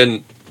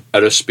playing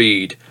at a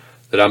speed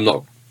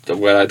that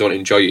where I don't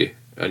enjoy it,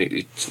 and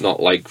it's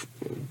not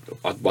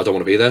I don't want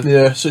to be there.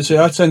 Yeah, so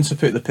I tend to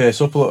pick the pace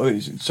up a little.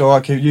 So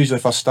usually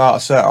if I start a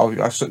set,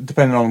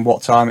 depending on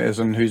what time it is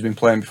and who's been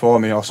playing before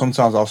me, or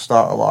sometimes I'll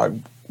start at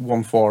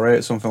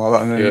 148, something like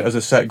that, and then as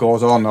the set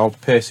goes on, I'll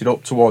pace it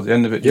up towards the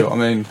end of it. Do you know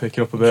what I mean? Pick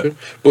it up a bit. Sure.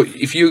 But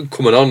if you're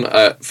coming on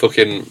at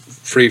fucking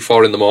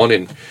 3-4 in the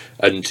morning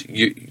and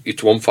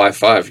it's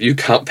 155, you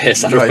can't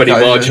pace that up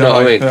anymore. Do you know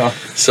what I mean? Yeah.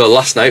 So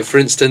last night, for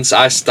instance,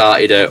 I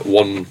started at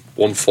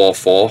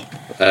 144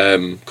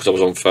 because I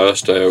was on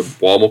first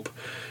warm up,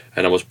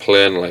 and I was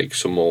playing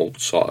some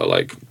old sort of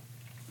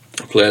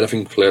played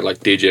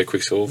DJ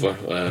Quicksilver.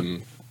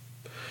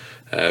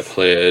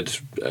 Played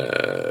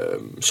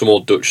some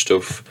old Dutch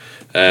stuff.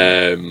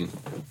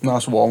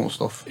 Nice warm up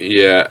stuff.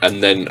 Yeah,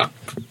 and then I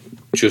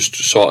just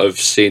sort of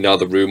seeing how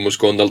the room was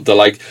going. They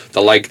like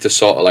the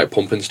sort of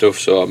pumping stuff,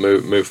 so I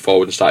moved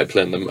forward and started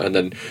playing them, and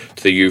then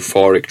to the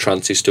euphoric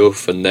trancey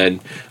stuff, and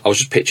then I was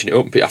just pitching it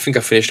up. I think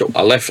I finished up.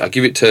 I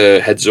give it to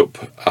Heads Up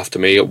after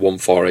me at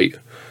 148.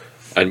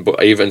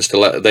 But even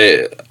still,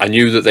 I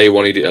knew that they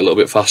wanted it a little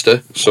bit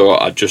faster, so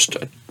I just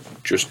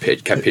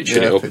kept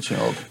pitching it up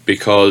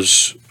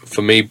because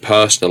for me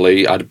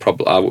personally,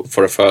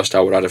 for a first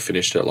hour I'd have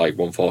finished at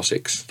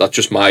 146. That's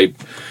just my.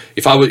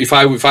 If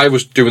I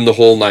was doing the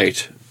whole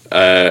night,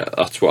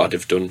 that's what I'd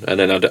have done, and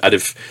then I'd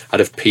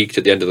have peaked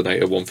at the end of the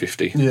night at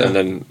 150, and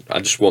then I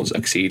just won't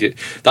exceed it.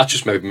 That's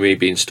just maybe me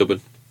being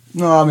stubborn.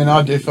 No, I mean,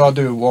 if I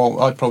do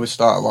warm, I'd probably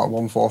start at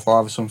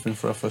 145 or something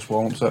for a first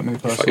warm-up set, me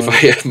personally. If I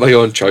had my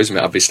own choice,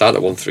 mate, I'd be starting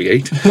at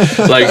 138.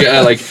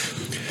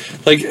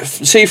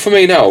 See, for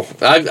me now,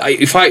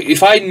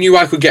 if I knew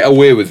I could get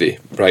away with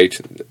it, right,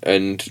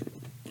 and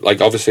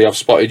obviously I've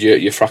spotted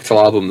your Fractal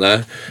album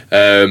there,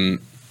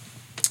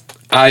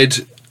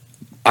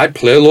 I'd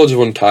play loads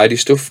of untidy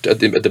stuff at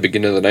the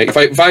beginning of the night.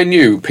 If I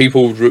knew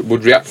people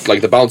would react,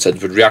 the bounce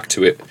heads would react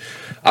to it,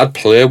 I'd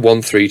play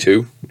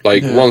 132,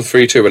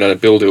 132, and then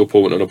I'd build it up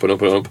and up and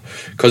up and up.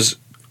 Because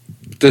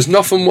there's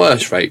nothing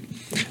worse, right?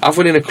 I've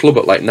been in a club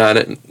at 9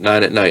 at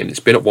night, and it's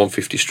been at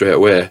 150 straight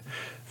away.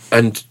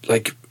 And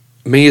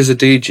me as a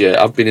DJ,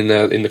 I've been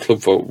in the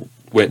club for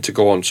waiting to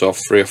go on, so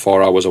 3 or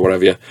 4 hours or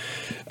whatever,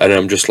 and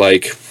I'm just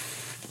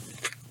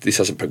this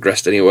hasn't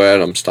progressed anywhere,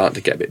 and I'm starting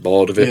to get a bit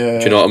bored of it. Yeah.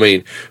 Do you know what I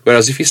mean?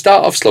 Whereas if you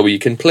start off slower, you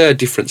can play a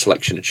different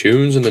selection of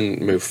tunes and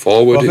then move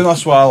forward. Well, I think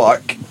that's why I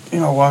like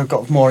I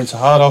got more into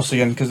hard house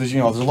again because there's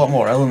a lot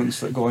more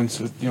elements that go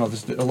into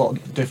there's a lot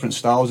of different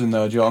styles in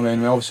there. Do you know what I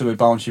mean? Obviously with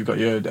bounce you've got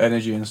your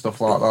energy and stuff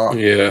like that.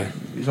 Yeah.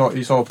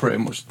 It's all pretty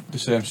much the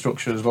same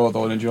structure as well,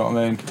 though. Do you know what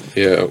I mean?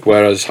 Yeah.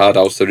 Whereas hard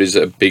house, there is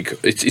a big.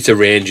 It's a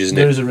range, isn't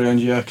it? There is a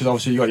range, yeah. Because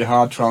obviously you got your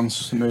hard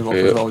trance move up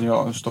as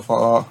well, and stuff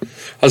like that.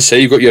 As I say,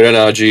 you've got your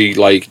NRG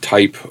like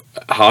type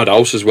hard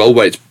house as well,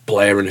 where it's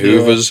Blair and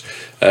Hoovers.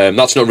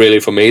 That's not really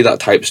for me, that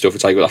type of stuff.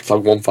 It's like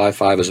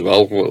 155 as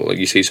well. Like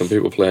you see some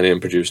people playing it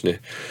and producing it,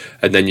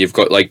 and then you've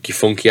got like your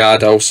funky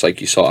hard house, like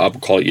you sort of, I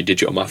would call it your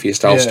Digital Mafia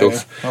style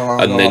stuff,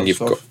 and then you've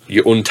got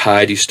your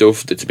untidy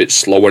stuff that's a bit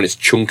slower and it's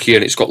chunky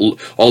and it's got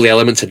all the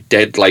elements are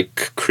dead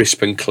like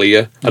crisp and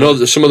clear. I know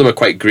that some of them are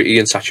quite gritty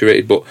and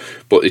saturated, but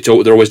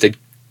they're always dead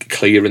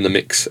clear in the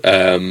mix.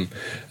 And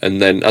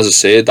then, as I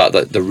say,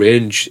 that the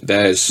range,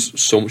 there's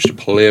so much to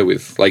play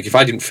with. Like if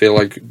I didn't feel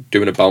like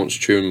doing a bounce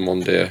tune one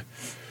day,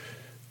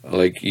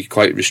 like you're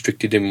quite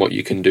restricted in what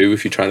you can do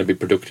if you're trying to be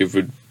productive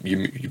with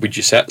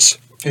your sets.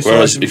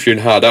 Whereas if you're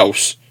in hard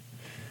house,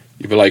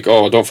 you'd be like,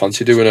 oh, I don't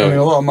fancy doing it. I mean,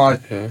 a lot of my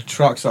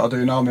tracks that I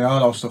do now, my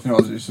hard house stuff,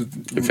 it's a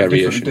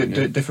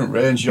variation, different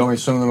range. You know,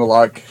 some of them are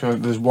like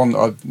there's one that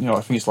I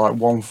think it's like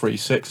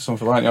 136 or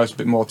something like that. It's a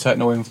bit more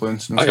techno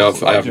influenced. I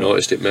have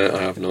noticed it, mate.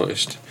 I have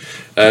noticed.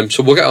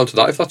 So we'll get onto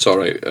that if that's all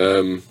right.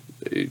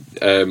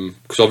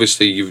 Because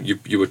obviously you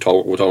were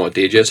talking about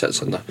DJ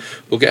sets and that.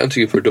 We'll get onto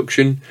your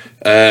production.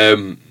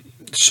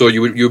 So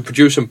you were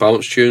producing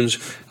bounce tunes.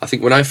 I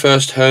think when I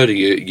first heard of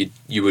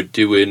you were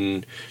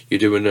doing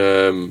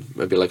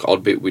maybe like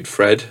Odd Bit with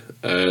Fred.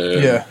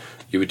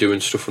 You were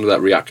doing stuff under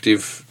that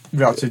reactive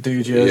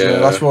DJs. Yeah.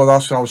 That's what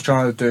I was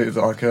trying to do.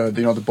 Like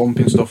the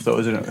bumping stuff that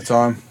was in at the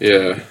time.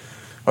 Yeah.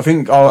 I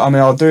think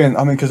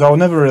because I was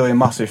never really a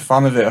massive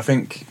fan of it. I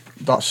think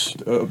that's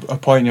a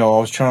point. I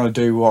was trying to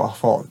do what I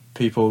thought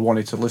people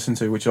wanted to listen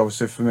to, which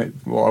obviously for me,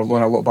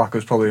 when I look back,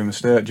 was probably a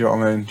mistake. Do you know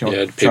what I mean?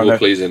 People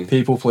pleasing.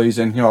 People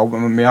pleasing.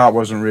 My art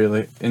wasn't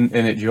really in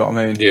it. Do you know what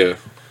I mean? Yeah.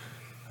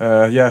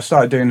 I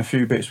started doing a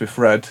few bits with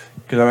Fred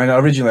because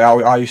originally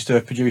I used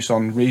to produce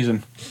on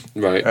Reason,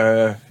 right?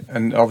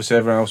 And obviously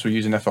everyone else was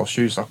using FL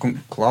Studio, so I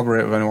couldn't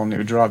collaborate with anyone. It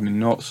would drive me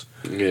nuts.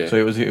 Yeah. So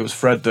it was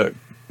Fred that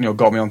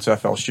got me onto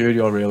FL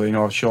Studio. Really,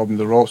 I showed him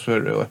the ropes with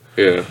it. Really.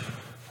 Yeah.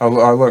 I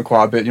learned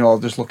quite a bit.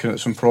 Just looking at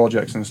some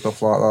projects and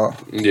stuff like that.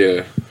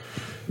 Yeah.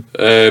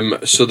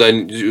 So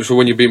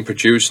when you've been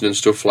producing and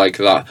stuff like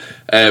that,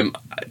 I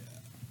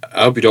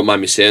hope you don't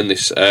mind me saying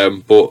this,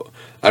 but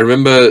I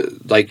remember,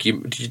 like,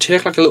 did you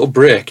take like a little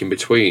break in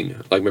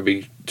between, like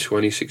maybe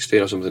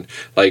 2016 or something?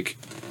 Like,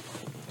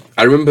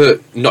 I remember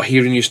not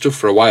hearing your stuff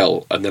for a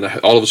while, and then I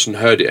all of a sudden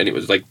heard it, and it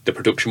was like the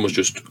production was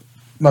just.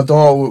 My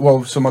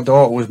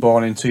daughter was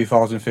born in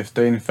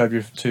 2015,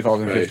 February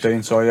 2015.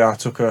 Right. So yeah, I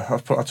took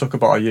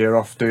about a year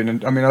off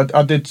doing.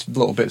 I did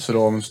little bits at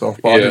home and stuff,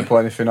 but I didn't play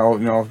anything out.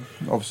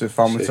 Obviously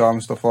family time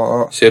and stuff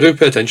like that. See, I do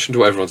pay attention to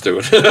what everyone's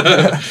doing.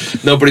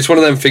 No, but it's one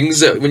of them things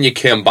that when you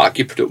came back,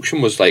 your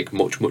production was like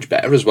much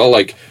better as well.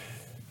 Like,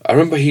 I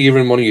remember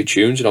hearing one of your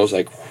tunes, and I was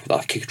like,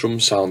 that kick drum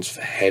sounds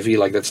heavy.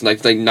 Like that's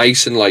like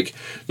nice and like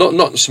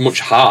not so much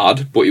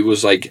hard, but it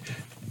was like.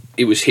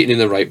 It was hitting in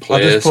the right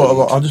place.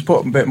 I just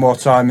put a bit more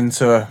time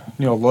into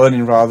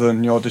learning rather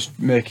than just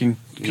making.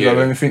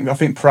 I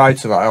think prior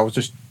to that I was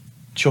just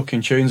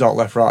chucking tunes out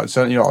left, right, and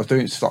centre. I was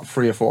doing like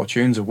 3 or 4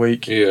 tunes a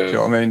week. Yeah. Do you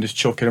know what I mean? Just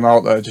chucking them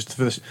out there. I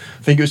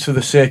think it was for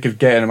the sake of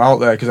getting them out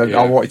there because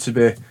I wanted to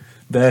be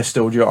there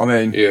still. Do you know what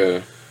I mean?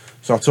 Yeah.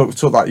 So I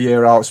took that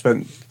year out,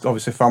 spent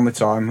obviously family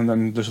time, and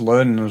then just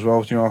learning as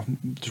well.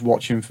 Just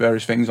watching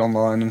various things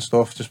online and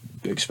stuff, just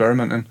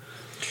experimenting.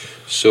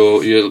 So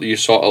you're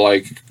sort of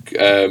like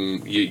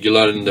you're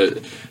learning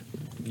that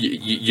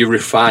you're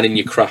refining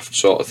your craft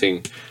sort of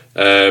thing,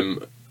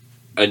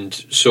 and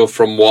so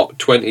from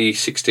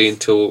 2016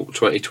 till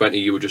 2020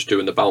 you were just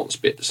doing the bounce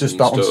bits, just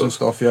bounce and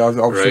stuff. Yeah, I was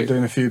obviously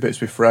doing a few bits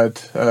with Fred.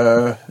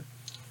 I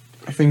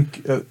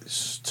think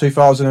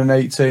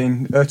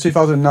 2019 I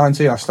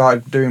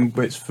started doing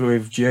bits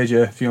with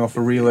JJ,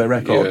 for Relay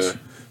Records. Yeah.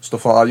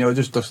 Stuff like that,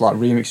 just like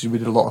remixes. We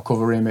did a lot of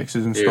cover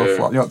remixes and stuff.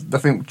 Like, I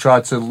think we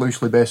tried to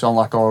loosely base on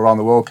like all around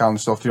the world kind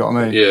of stuff. Do you know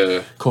what I mean?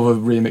 Yeah. Cover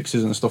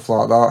remixes and stuff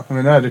like that. I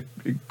had a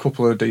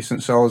couple of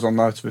decent sellers on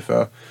there, to be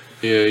fair.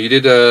 Yeah, you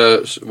did.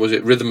 Was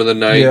it Rhythm of the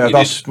Night? Yeah,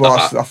 I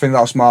think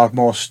that's my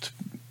most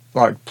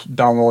like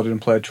downloaded and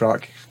played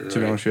track. To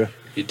be honest with you.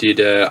 You did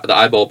the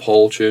Eyeball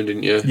Paul tune,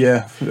 didn't you?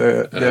 Yeah.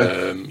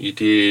 You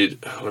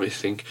did. Let me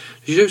think.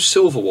 Did you do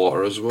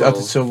Silverwater as well? I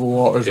did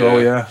Silverwater as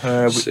well. Yeah.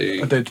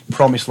 I did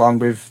Promised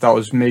Land with that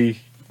was me,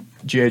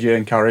 JJ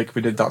and Carrick.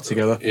 We did that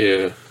together.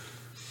 Yeah.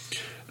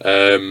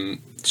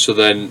 So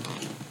then,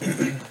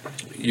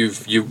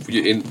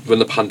 when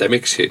the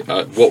pandemic's hit,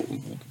 what?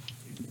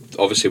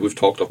 Obviously, we've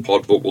talked off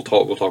pod, but we'll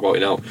talk about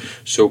it now.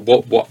 So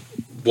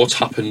what's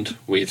happened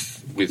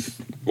with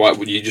why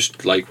would you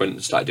just like went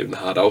and started doing the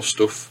hard house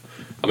stuff?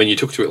 I mean, you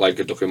took to it like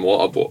a duck in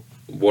water, but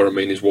what I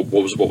mean is, what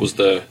was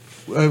the?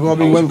 When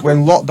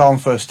lockdown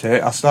first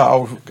hit, I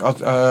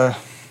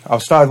I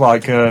started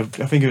like I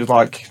think it was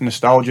like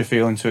nostalgia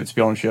feeling to it. To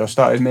be honest with you, I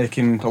started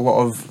making a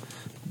lot of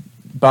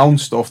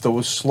bounce stuff that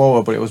was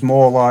slower, but it was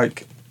more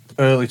like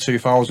early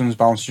 2000s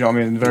bounce. You know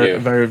what I mean?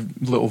 Very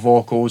little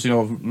vocals, you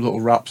know,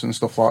 little raps and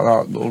stuff like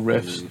that, little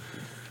riffs.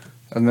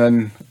 And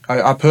then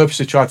I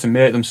purposely tried to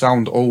make them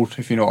sound old,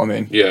 if you know what I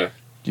mean. Yeah.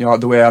 You know,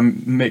 like the way I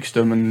mixed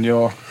them and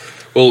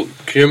Well,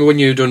 can you remember when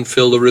you done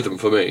Feel the Rhythm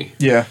for me?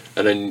 Yeah.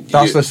 And then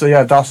that's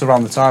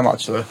around the time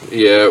actually.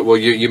 Yeah, well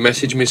you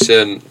messaged me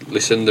saying,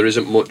 listen, there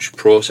isn't much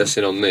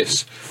processing on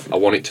this. I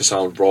want it to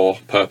sound raw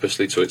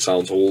purposely so it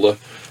sounds older.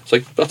 It's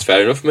like, that's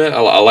fair enough, mate.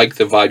 I like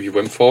the vibe you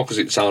went for because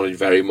it sounded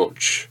very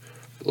much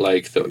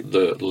like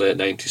the late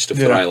 90s stuff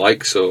that I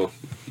like, so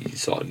you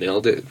sort of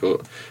nailed it.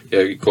 But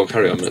yeah, go on,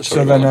 carry on, mate.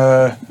 Sorry, so then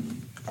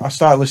I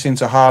started listening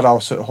to hard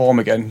house at home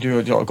again,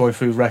 going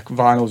through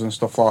vinyls and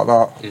stuff like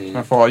that. And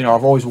I thought,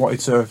 I've always wanted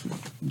to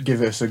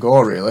give it a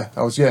go, really.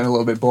 I was getting a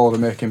little bit bored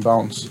of making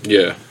bounce.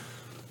 Yeah.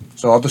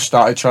 So I just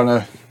started trying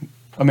to...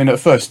 I mean,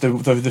 at first,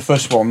 the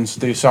first ones,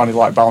 they sounded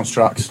like bounce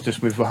tracks,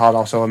 just with the hard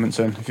house elements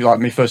in. If you like,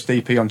 my first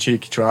EP on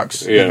Cheeky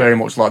Tracks, they're very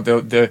much like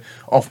the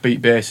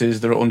offbeat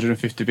basses, they're at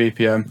 150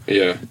 BPM.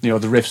 Yeah.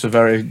 The riffs are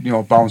very,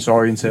 bounce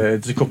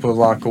oriented. There's a couple of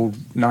like old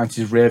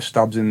 90s rave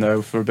stabs in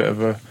there for a bit of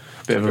a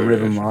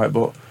rhythm, right?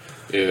 But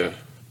yeah.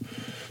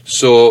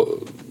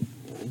 So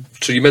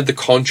you made the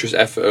conscious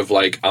effort of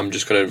like, I'm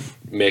just gonna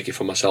make it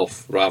for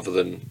myself rather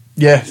than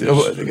because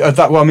at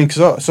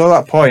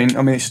that point,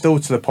 I mean, it's still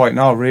to the point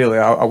now. Really,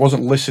 I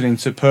wasn't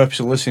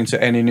purposely listening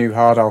to any new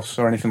hard house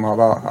or anything like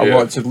that. I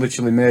wanted to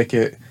literally make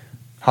it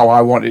how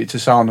I wanted it to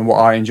sound and what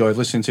I enjoyed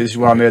listening to. This is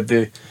where I made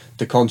the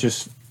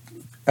conscious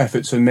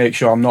effort to make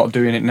sure I'm not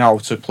doing it now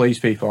to please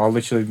people. I'm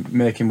literally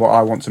making what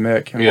I want to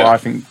make and what I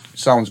think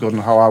sounds good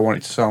and how I want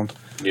it to sound.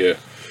 Yeah.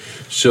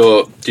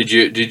 So did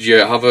you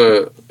have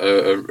a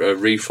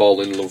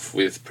re-fall in love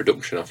with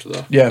production after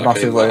that? Yeah,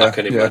 massively. I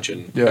can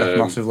imagine. Yeah,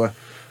 massively.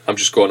 I'm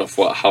just going off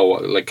how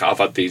I've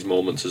had these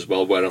moments as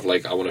well where I've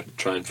I want to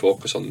try and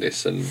focus on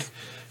this and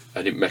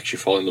it makes you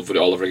fall in love with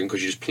it all over again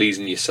because you're just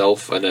pleasing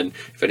yourself, and then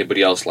if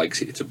anybody else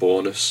likes it, it's a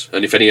bonus,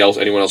 and if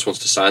anyone else wants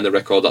to sign the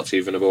record, that's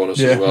even a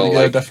bonus as well.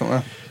 Yeah,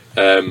 definitely.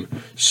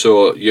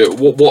 So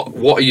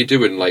what are you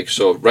doing? Right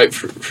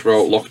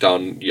throughout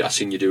lockdown, I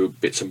seen you do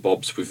bits and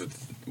bobs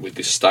with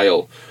this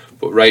style,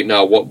 but right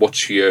now,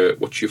 what's your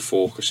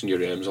focus and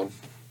your aims on?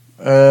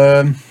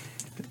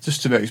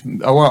 Just to make,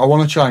 I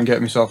want to try and get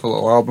myself a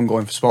little album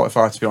going for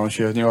Spotify. To be honest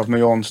with you, have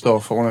my own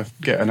stuff. I want to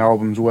get an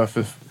album's worth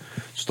of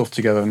stuff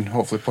together and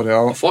hopefully put it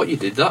out. I thought you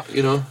did that,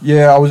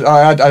 Yeah,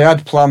 I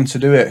had planned to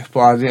do it,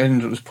 but I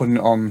ended up just putting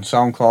it on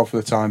SoundCloud for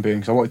the time being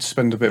because I wanted to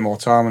spend a bit more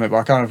time on it.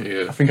 But I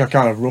think I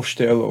kind of rushed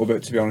it a little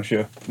bit, to be honest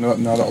with you.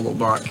 Now that I look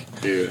back.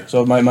 Yeah.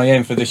 So my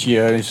aim for this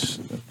year is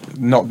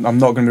I'm not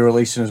going to be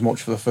releasing as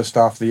much for the first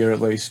half of the year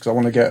at least because I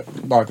want to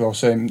get, like I was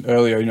saying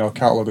earlier, a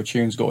catalogue of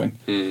tunes going.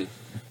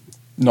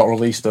 Not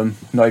release them,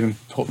 not even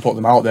put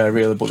them out there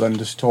really, but then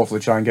just hopefully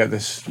try and get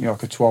this,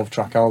 like a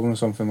 12-track album or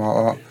something like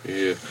that.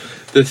 Yeah.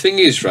 The thing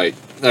is, right,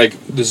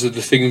 there's the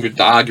thing with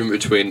the argument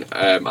between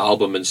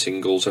album and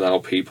singles and how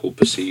people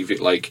perceive it.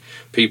 Like,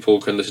 people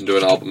can listen to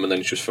an album and then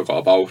it's just forgot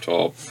about,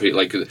 but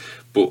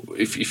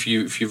if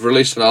you've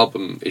released an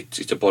album,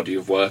 it's a body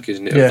of work,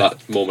 isn't it? At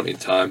that moment in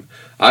time.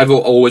 I've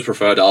always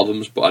preferred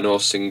albums, but I know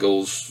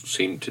singles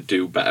seem to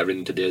do better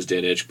in today's day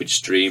and age with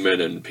streaming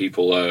and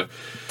people are.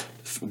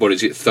 What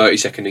is it?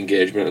 30-second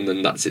engagement, and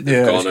then that's it.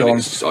 They've gone.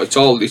 It's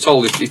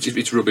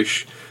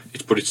rubbish.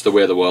 It's the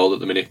way of the world at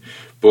the minute.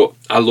 But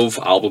I love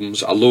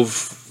albums. I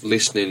love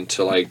listening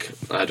to I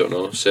don't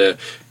know, say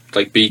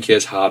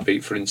BK's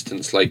Heartbeat, for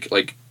instance. Like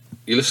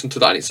you listen to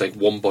that, and it's like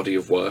one body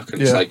of work,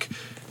 and it's like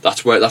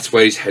that's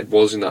where his head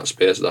was in that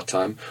space at that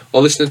time.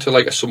 Or listening to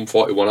a Sum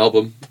 41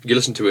 album, you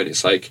listen to it, and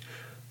it's like.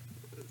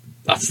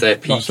 That's their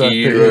peak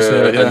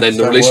era, and then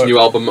the recent new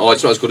album,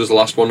 it's not as good as the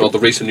last one, or the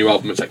recent new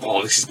album, it's like,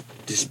 this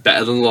is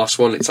better than the last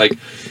one. It's like,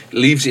 it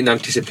leaves it in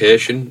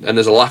anticipation, and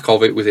there's a lack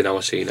of it within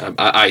our scene,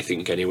 I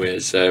think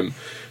anyways.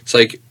 It's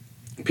like,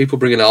 people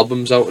bringing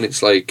albums out, and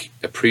it's like,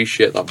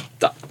 appreciate that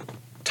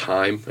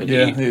time.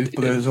 And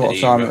but there's a lot of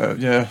time at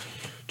it,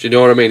 Do you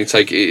know what I mean? It's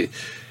like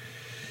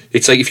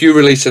if you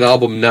release an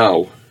album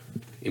now,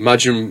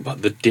 imagine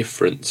the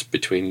difference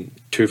between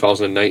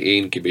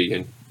 2019 Gibby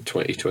and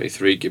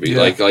 2023 Gibby.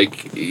 I'm trying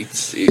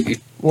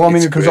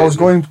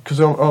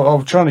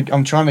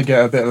to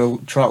get a bit of a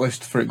track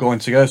list for it going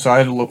together, so I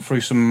had to look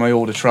through some of my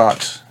older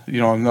tracks,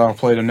 and I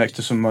played them next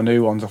to some of my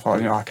new ones. I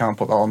thought, I can't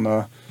put that on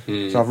there.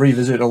 So I've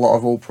revisited a lot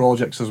of old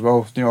projects as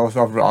well. I've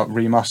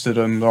remastered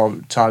them, or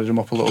tidied them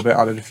up a little bit,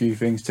 added a few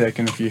things,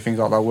 taken a few things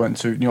out that I weren't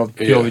too,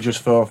 purely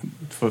just for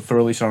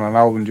release on an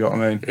album. Do you know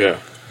what I mean? Yeah.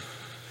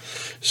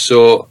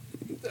 So,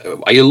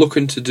 are you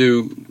looking to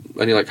do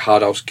any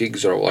hard house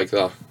gigs or like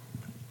that?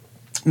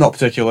 Not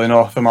particularly,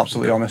 no. If I'm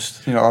absolutely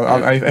honest,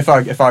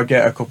 if I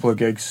get a couple of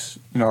gigs,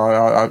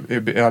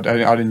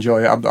 I'd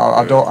enjoy it.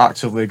 I don't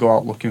actively go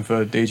out looking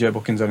for DJ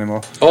bookings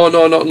anymore. Oh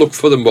no, not look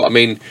for them, but I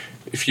mean,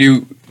 if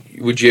you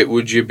would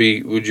you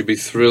be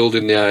thrilled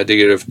in the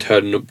idea of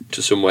turning up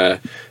to somewhere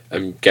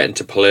and getting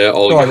to play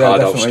all your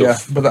hard house stuff? Yeah.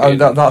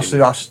 But that's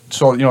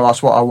so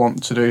that's what I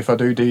want to do if I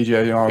do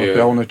DJ.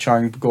 I want to try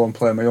and go and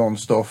play my own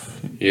stuff.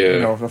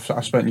 Yeah.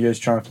 I spent years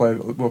trying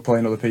to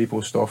playing other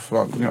people's stuff.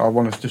 I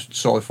want to just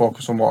solely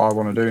focus on what I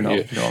want to do now.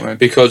 Yeah. You know what I mean?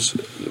 Because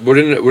we're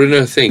in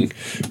a thing,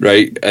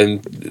 right?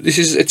 And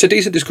it's a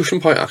decent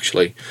discussion point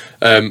actually.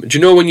 Do you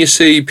know when you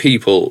see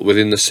people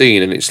within the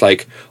scene and it's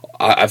like,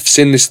 I've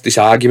seen this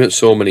argument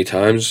so many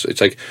times. It's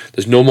like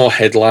there's no more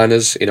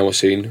headliners in our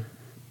scene.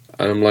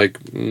 And I'm like,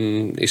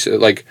 it's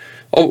like,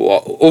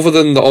 other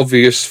than the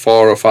obvious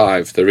 4 or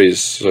 5, there is.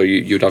 So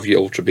you'd have your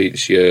Ultra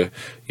Beats, your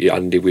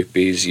Andy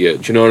Whippies, do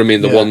you know what I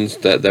mean? The ones,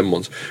 them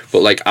ones.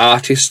 But like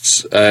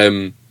artists,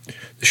 there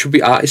should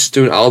be artists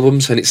doing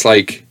albums, and it's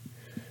like,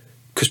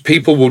 because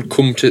people would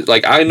come to,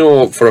 like, I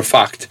know for a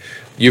fact,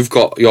 you've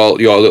got your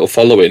little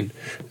following.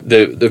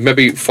 The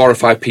maybe 4 or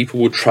 5 people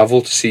would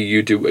travel to see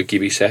you do a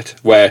Gibby set,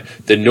 where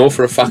they know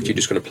for a fact you're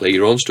just going to play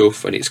your own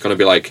stuff, and it's going to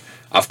be like,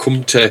 I've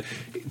come to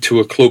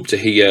a club to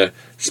hear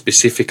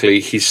specifically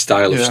his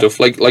style of stuff,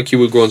 like you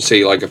would go and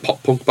see like a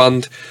pop punk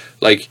band.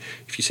 Like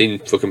if you've seen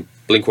fucking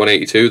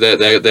Blink-182,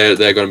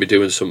 they're going to be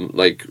doing some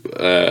like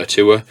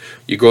tour.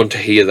 You're going to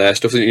hear their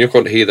stuff. You're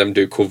going to hear them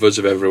do covers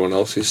of everyone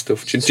else's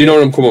stuff. Do you know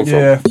where I'm coming from?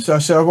 Yeah.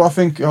 So what I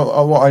think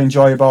what I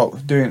enjoy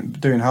about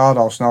doing hard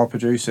house now,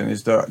 producing,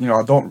 is that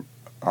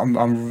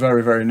I'm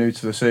very, very new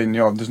to the scene.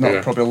 There's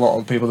not probably a lot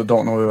of people that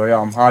don't know who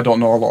I am. I don't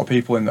know a lot of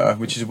people in there,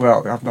 which is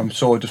I'm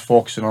solely just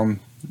focusing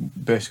on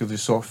basically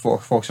just sort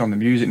of focusing on the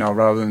music now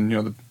rather than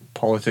the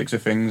politics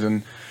of things.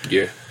 And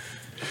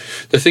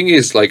the thing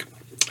is, like,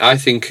 I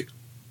think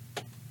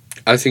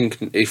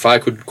if I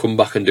could come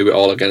back and do it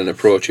all again and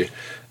approach it,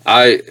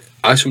 I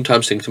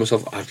sometimes think to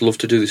myself, I'd love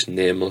to do this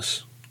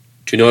nameless.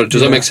 Do you know?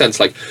 Does that make sense?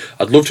 Like,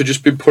 I'd love to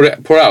just be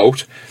put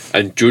out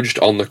and judged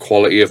on the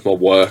quality of my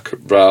work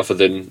rather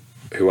than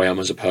who I am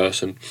as a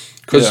person.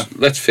 Because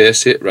let's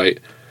face it, right?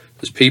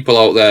 There's people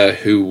out there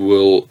who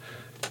will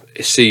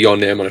see your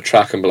name on a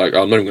track and be like,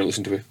 oh, I'm not even going to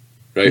listen to it,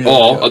 right?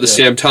 Or at the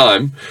same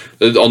time,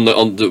 when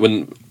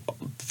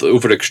the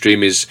other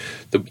extreme is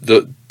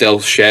they'll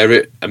share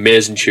it,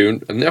 amazing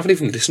tune, and they haven't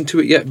even listened to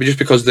it yet, but just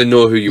because they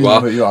know who you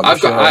are.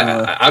 I've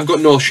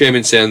got no shame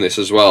in saying this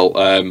as well.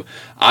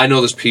 I know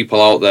there's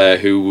people out there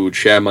who would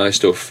share my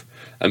stuff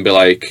and be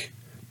like,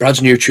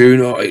 Brad's new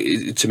tune,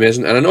 it's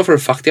amazing, and I know for a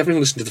fact they haven't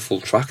even listened to the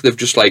full track. They've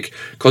just like,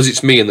 because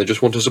it's me and they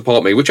just want to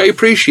support me, which I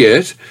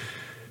appreciate.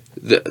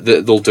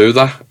 They'll do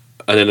that.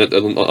 And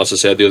then, as I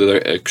said, the other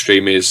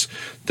extreme is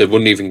they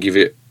wouldn't even give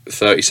it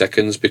 30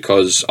 seconds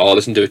because I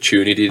listened to a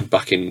tune he did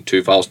back in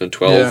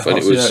 2012 and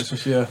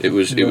it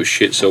was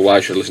shit. So why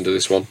should I listen to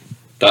this one?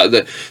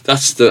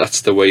 That's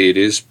the way it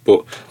is.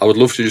 But I would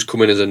love to just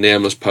come in as a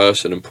nameless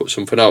person and put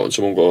something out, and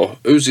someone go,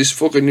 "Who's this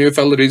fucking new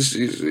fella? He's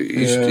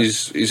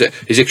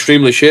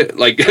extremely shit."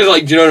 Like, do you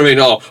know what I mean?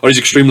 Or he's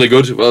extremely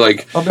good. Well,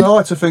 like, I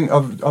like to think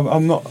I've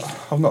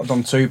not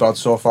done too bad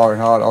so far in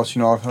hard house.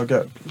 I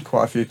get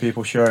quite a few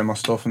people sharing my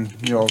stuff, and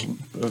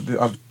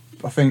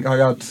I think I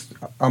had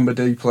Amber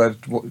D played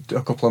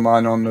a couple of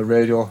mine on the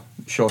radio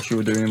show she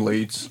was doing in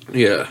Leeds.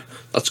 Yeah,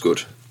 that's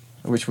good.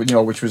 Which was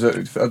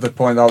at the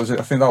point I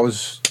think that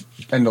was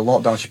end of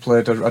lockdown. She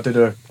played. I did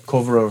a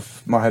cover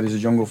of "My Head Is a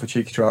Jungle" for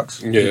Cheeky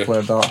Tracks. Yeah, she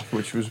played that,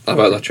 which was. I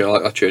like that tune. I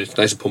like that tune. It's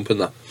nice and pumping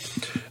that.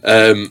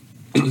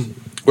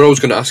 What I was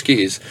going to ask you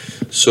is,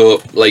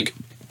 so like,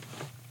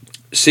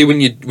 see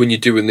when you're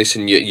doing this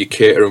and you're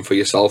catering for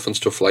yourself and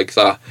stuff like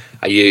that,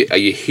 are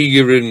you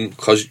hearing,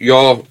 because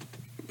you're,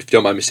 if you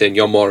don't mind me saying,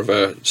 you're more of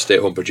a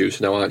stay-at-home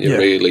producer now, aren't you?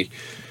 Really.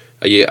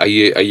 Are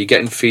you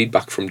getting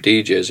feedback from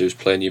DJs who's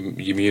playing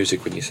your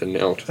music when you send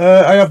it out?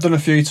 I have done a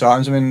few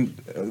times. I mean,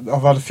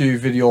 I've had a few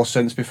videos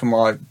sent to me from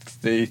like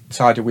the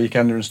Tidy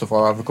Weekender and stuff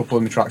like that. I have a couple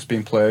of my tracks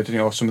being played.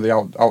 Some of the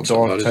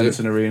outdoor tents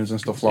and arenas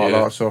and stuff like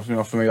that. So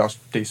for me, that's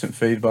decent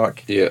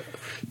feedback. Yeah.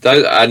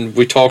 And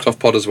we talked off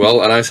pod as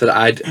well, and I said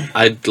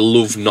I'd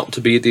love not to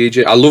be a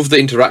DJ. I love the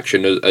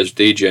interaction as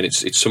DJ, and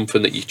it's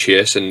something that you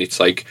chase, and it's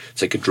like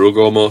a drug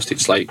almost.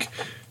 It's like,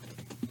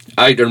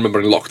 I remember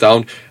in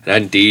lockdown, and I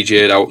hadn't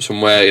DJ'd out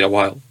somewhere in a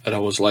while, and I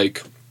was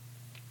like,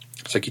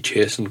 it's like you're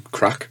chasing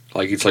crack.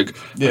 Like, it's like,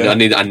 I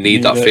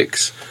need that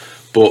fix.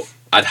 But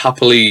I'd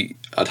happily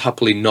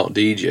not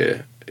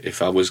DJ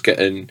if I was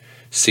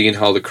seeing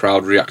how the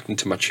crowd reacting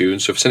to my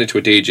tunes. So if I sent it to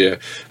a DJ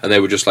and they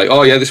were just like,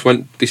 oh yeah,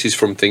 this is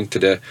from Thing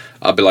today,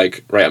 I'd be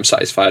like, right, I'm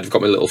satisfied, I've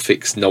got my little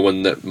fix,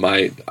 knowing that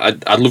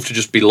I'd love to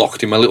just be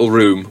locked in my little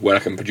room where I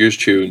can produce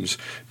tunes,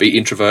 be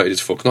introverted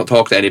as fuck, not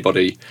talk to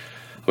anybody.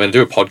 I mean, I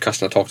do a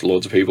podcast and I talk to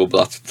loads of people,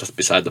 but that's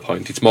beside the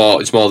point. It's more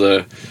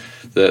the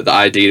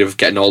idea of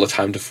getting all the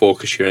time to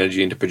focus your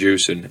energy into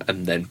producing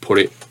and then put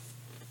it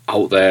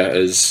out there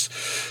as...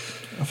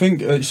 I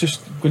think it's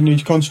just when you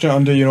concentrate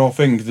on doing your own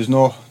thing, there's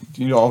no...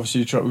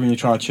 obviously when you're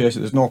trying to chase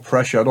it, there's no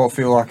pressure. I don't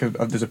feel like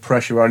there's a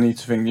pressure where I need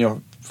to think,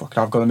 fuck,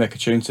 I've got to make a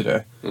tune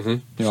today.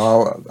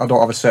 Mm-hmm. I don't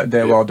have a set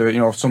day where I'll do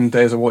it. Some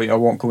days I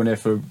won't come in here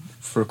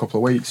for a couple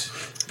of weeks.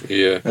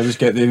 Yeah. I just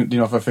get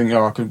if I think,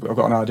 I've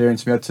got an idea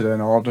into my head today,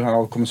 and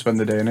I'll come and spend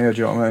the day in here.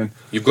 Do you know what I mean?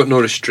 You've got no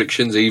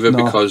restrictions either,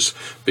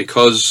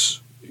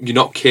 because you're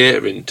not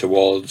catering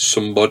towards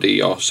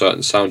somebody or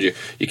certain sound. You're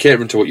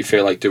catering to what you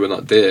feel like doing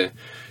that day.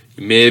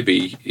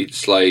 Maybe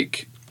it's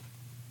like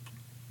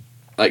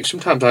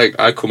sometimes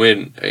I come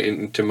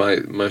into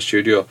my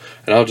studio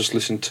and I'll just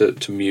listen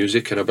to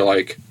music and I'll be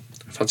like,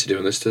 I fancy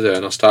doing this today,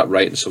 and I'll start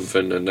writing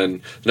something, and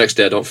then the next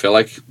day I don't feel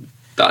like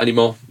that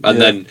anymore, and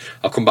then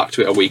I'll come back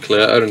to it a week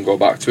later and go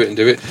back to it and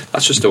do it.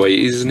 That's just the way it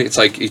is, isn't it? It's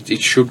like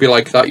it should be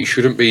like that. You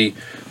shouldn't be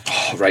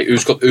right.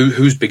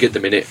 Who's big at the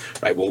minute?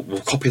 Right,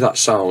 we'll copy that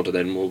sound and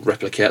then we'll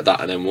replicate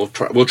that, and then we'll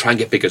try and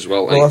get big as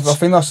well. Well, I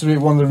think that's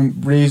one of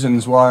the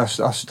reasons why I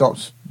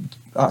stopped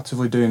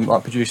actively doing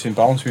producing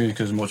bounce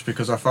music as much,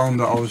 because I found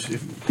that I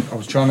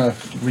was trying to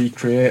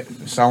recreate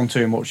sound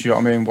too much. You know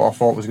what I mean? What I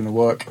thought was going to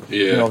work.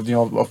 Yeah. You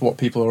know of what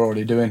people are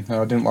already doing. And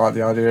I didn't like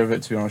the idea of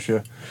it, to be honest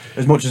with you.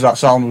 As much as that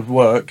sound would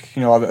work,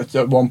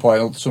 at one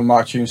point some of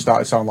my tunes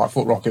started sounding like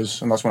foot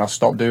rockers, and that's when I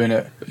stopped doing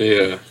it.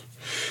 Yeah.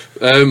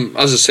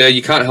 As I say,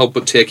 you can't help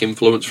but take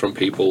influence from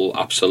people,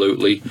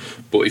 absolutely.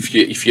 But if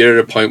you're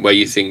at a point where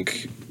you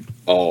think,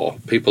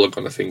 people are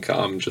going to think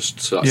I'm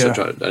just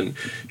and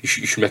you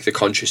should make the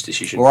conscious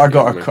decision. Well, I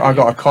got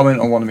a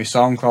comment on one of my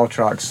SoundCloud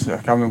tracks. I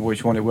can't remember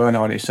which one it were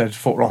now, and it said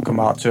 "Foot Rocker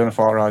Mark II," and I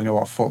thought, right, you know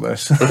what, fuck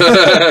this.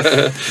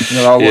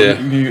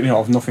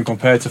 I've nothing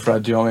compared to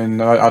Fred. Do you know what I mean?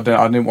 I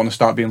didn't want to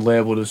start being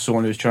labelled as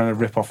someone who's trying to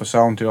rip off a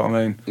sound. Do you know what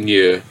I mean?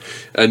 Yeah,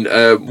 and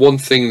one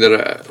thing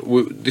that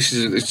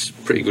it's a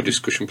pretty good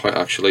discussion point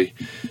actually.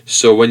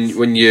 So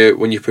when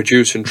you're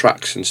producing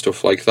tracks and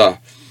stuff like that,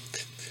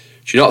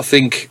 do you not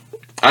think?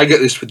 I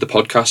get this with the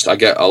podcast. I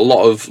get a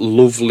lot of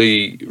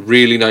lovely,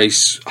 really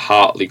nice,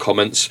 heartly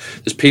comments.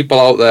 There's people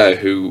out there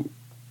who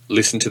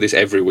listen to this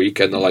every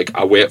week and they're like,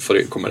 I wait for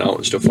it coming out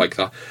and stuff like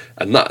that.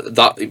 And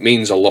that it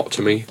means a lot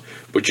to me.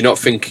 But do you not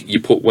think you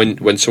put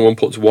when someone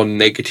puts one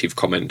negative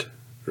comment,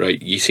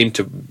 right, you seem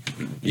to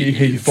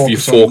you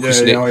focus on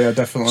it. Yeah,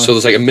 definitely. So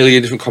there's like a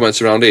million different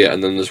comments around here,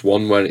 and then there's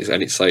one where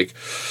it's like,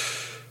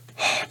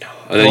 oh no.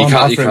 And then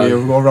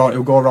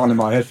it'll go around in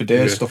my head for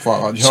days, stuff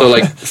like that. So,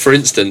 like, for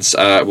instance,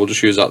 we'll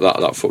just use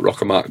that Foot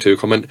Rocker Mark II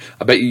comment.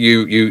 I bet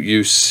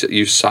you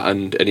sat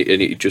and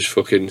it just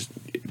fucking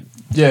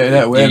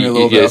that way me a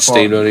little bit.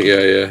 Steamed on it,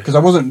 yeah. Because I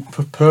wasn't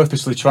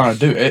purposely trying to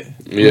do it.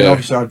 Yeah. I mean,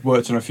 obviously, I'd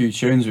worked on a few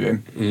tunes with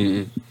him.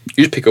 Mm.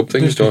 You just pick up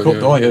things, don't you? Do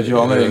you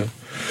know what I mean?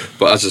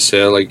 But as I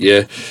say, like,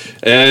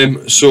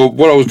 so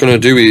what I was going to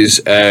do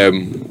is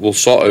we'll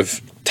sort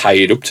of tie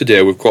it up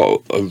today. We've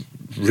got a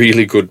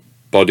really good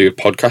body of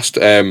podcast.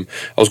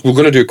 We're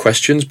going to do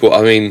questions, but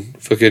I mean,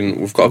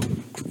 fucking, we've got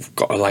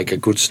like a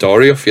good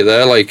story off you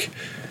there. Like,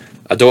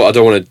 I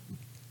don't want to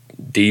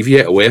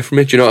deviate away from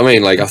it. Do you know what I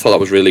mean? Like, I thought that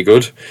was really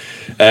good.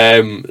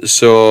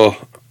 So,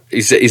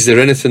 is there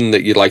anything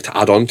that you'd like to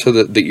add on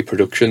to your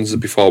productions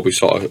before we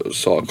sort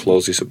of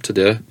close this up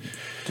today?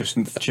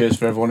 Just cheers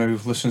for everyone who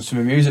listens to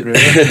my music,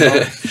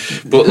 really.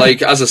 But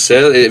like, as I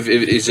said,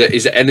 is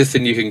there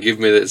anything you can give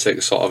me that's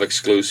like sort of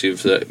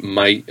exclusive that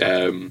might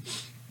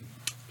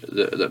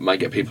that might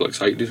get people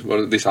excited?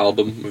 This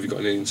album, have you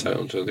got any insight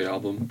onto the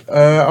album?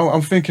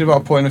 I'm thinking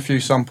about putting a few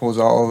samples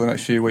out over the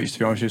next few weeks, to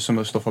be honest with you, some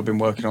of the stuff I've been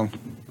working on.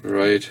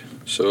 Right,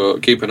 so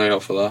keep an eye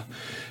out for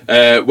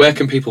that. Where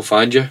can people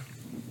find you?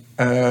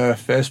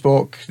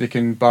 Facebook, they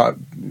can buy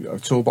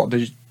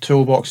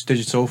Toolbox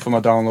Digital for my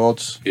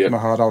downloads, my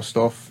hard house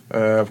stuff.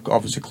 I've got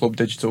obviously Club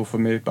Digital for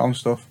my band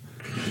stuff.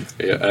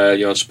 Yeah,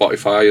 you're on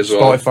Spotify as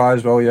well. Spotify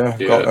as well, yeah. I've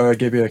got a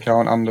Gibby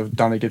account and a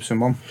Danny Gibson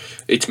one.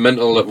 It's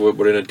mental that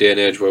we're in a day and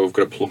age where we've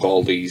got to plug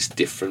all these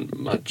different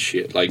mad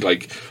shit, like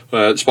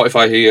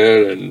Spotify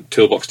here and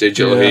Toolbox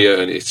Digital here,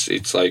 and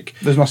it's like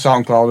there's my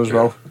SoundCloud as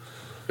well.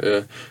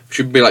 Yeah,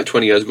 should be like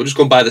 20 years ago. Just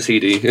go and buy the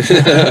CD.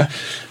 I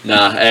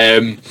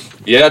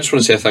just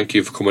want to say thank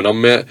you for coming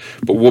on, mate.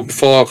 But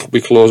before we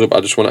close up,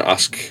 I just want to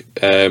ask,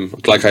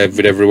 like I have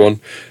with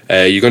everyone,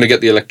 you're going to get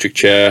the electric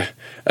chair.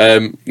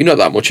 You're not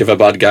that much of a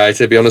bad guy,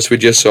 to be honest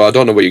with you, so I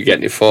don't know what you're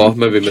getting it for.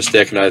 Maybe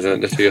mistaken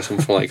identity or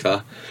something like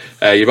that.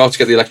 You're about to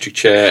get the electric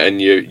chair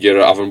and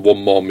you're having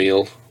one more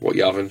meal. What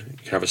you're having? You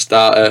can have a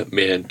starter,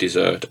 main,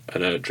 dessert,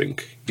 and a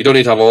drink. You don't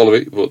need to have all of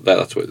it, but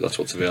that's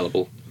what's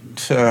available.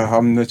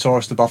 I'm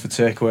notorious about for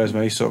takeaways,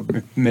 mate. So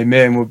my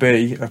main would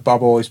be a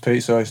Baboli's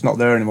pizza. It's not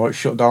there anymore. It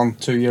shut down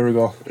 2 years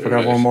ago. If I could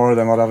have one more of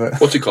them, I'd have it.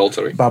 What's it called,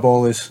 sorry?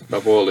 Baboli's.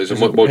 And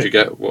what would you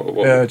get?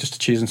 What? Just a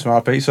cheese and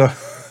tomato pizza.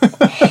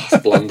 It's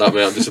bland, that,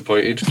 mate. I'm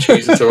disappointed.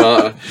 Cheese and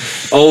tomato.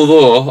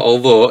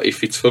 Although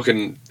if it's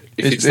fucking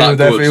if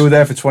it was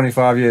there for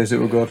 25 years. It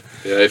was good.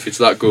 Yeah, if it's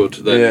that good,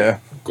 then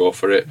go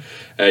for it.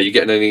 You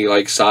getting any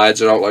like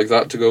sides or out like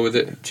that to go with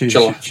it?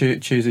 Cheesy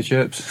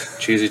chips.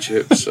 Cheesy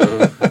chips.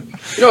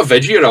 You're not a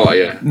veggie, are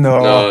you? No.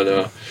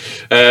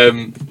 Are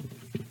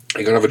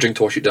you gonna have a drink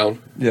to wash it down?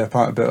 Yeah,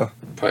 pint of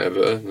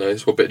bitter.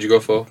 Nice. What bit did you go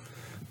for?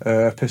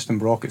 Piston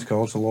Brock, it's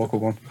called. It's a local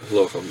one.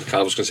 Local.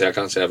 I was gonna say I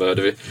can't say I've heard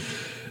of it.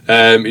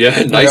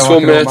 Nice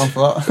one, mate.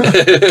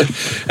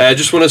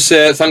 Just want to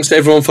say thanks to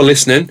everyone for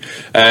listening.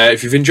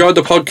 If you've enjoyed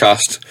the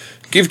podcast,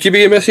 give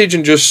Gibby a message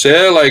and just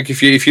say, like,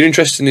 if you're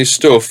interested in his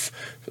stuff,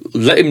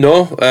 let him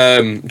know.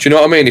 Do you know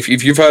what I mean? If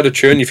you've heard a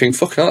tune, you think,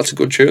 fuck, that's a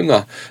good tune,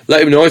 that.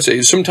 Let him know.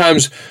 It's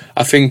sometimes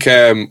I think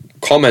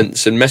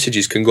comments and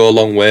messages can go a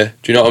long way.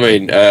 Do you know what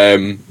I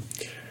mean?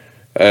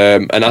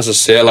 And as I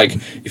say, like,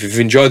 if you've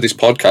enjoyed this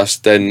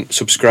podcast, then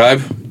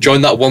subscribe.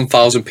 Join that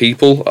 1,020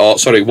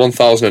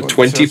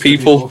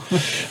 people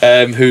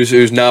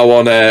who's now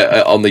on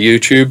the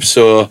YouTube.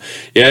 So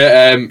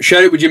yeah,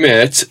 share it with your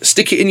mates.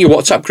 Stick it in your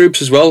WhatsApp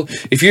groups as well.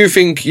 If you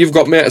think you've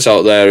got mates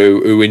out there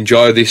who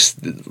enjoy this,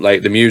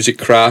 like the music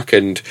crack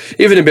and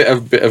even a bit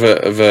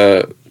of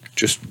a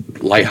just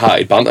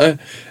light-hearted banter,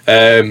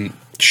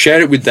 share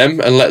it with them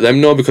and let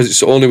them know, because it's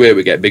the only way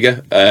we get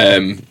bigger.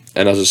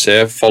 And as I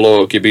say,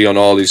 follow Gibby on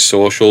all his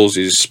socials,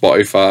 his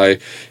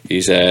Spotify,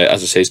 his,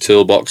 as I say, his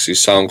Toolbox, his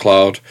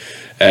SoundCloud.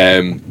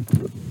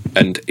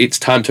 And it's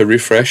time to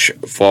refresh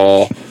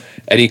for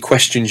any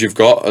questions you've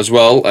got as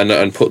well,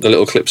 and put the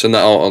little clips and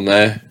that out on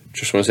there.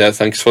 Just want to say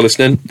thanks for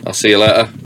listening. I'll see you later.